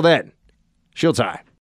 Until then, shields high.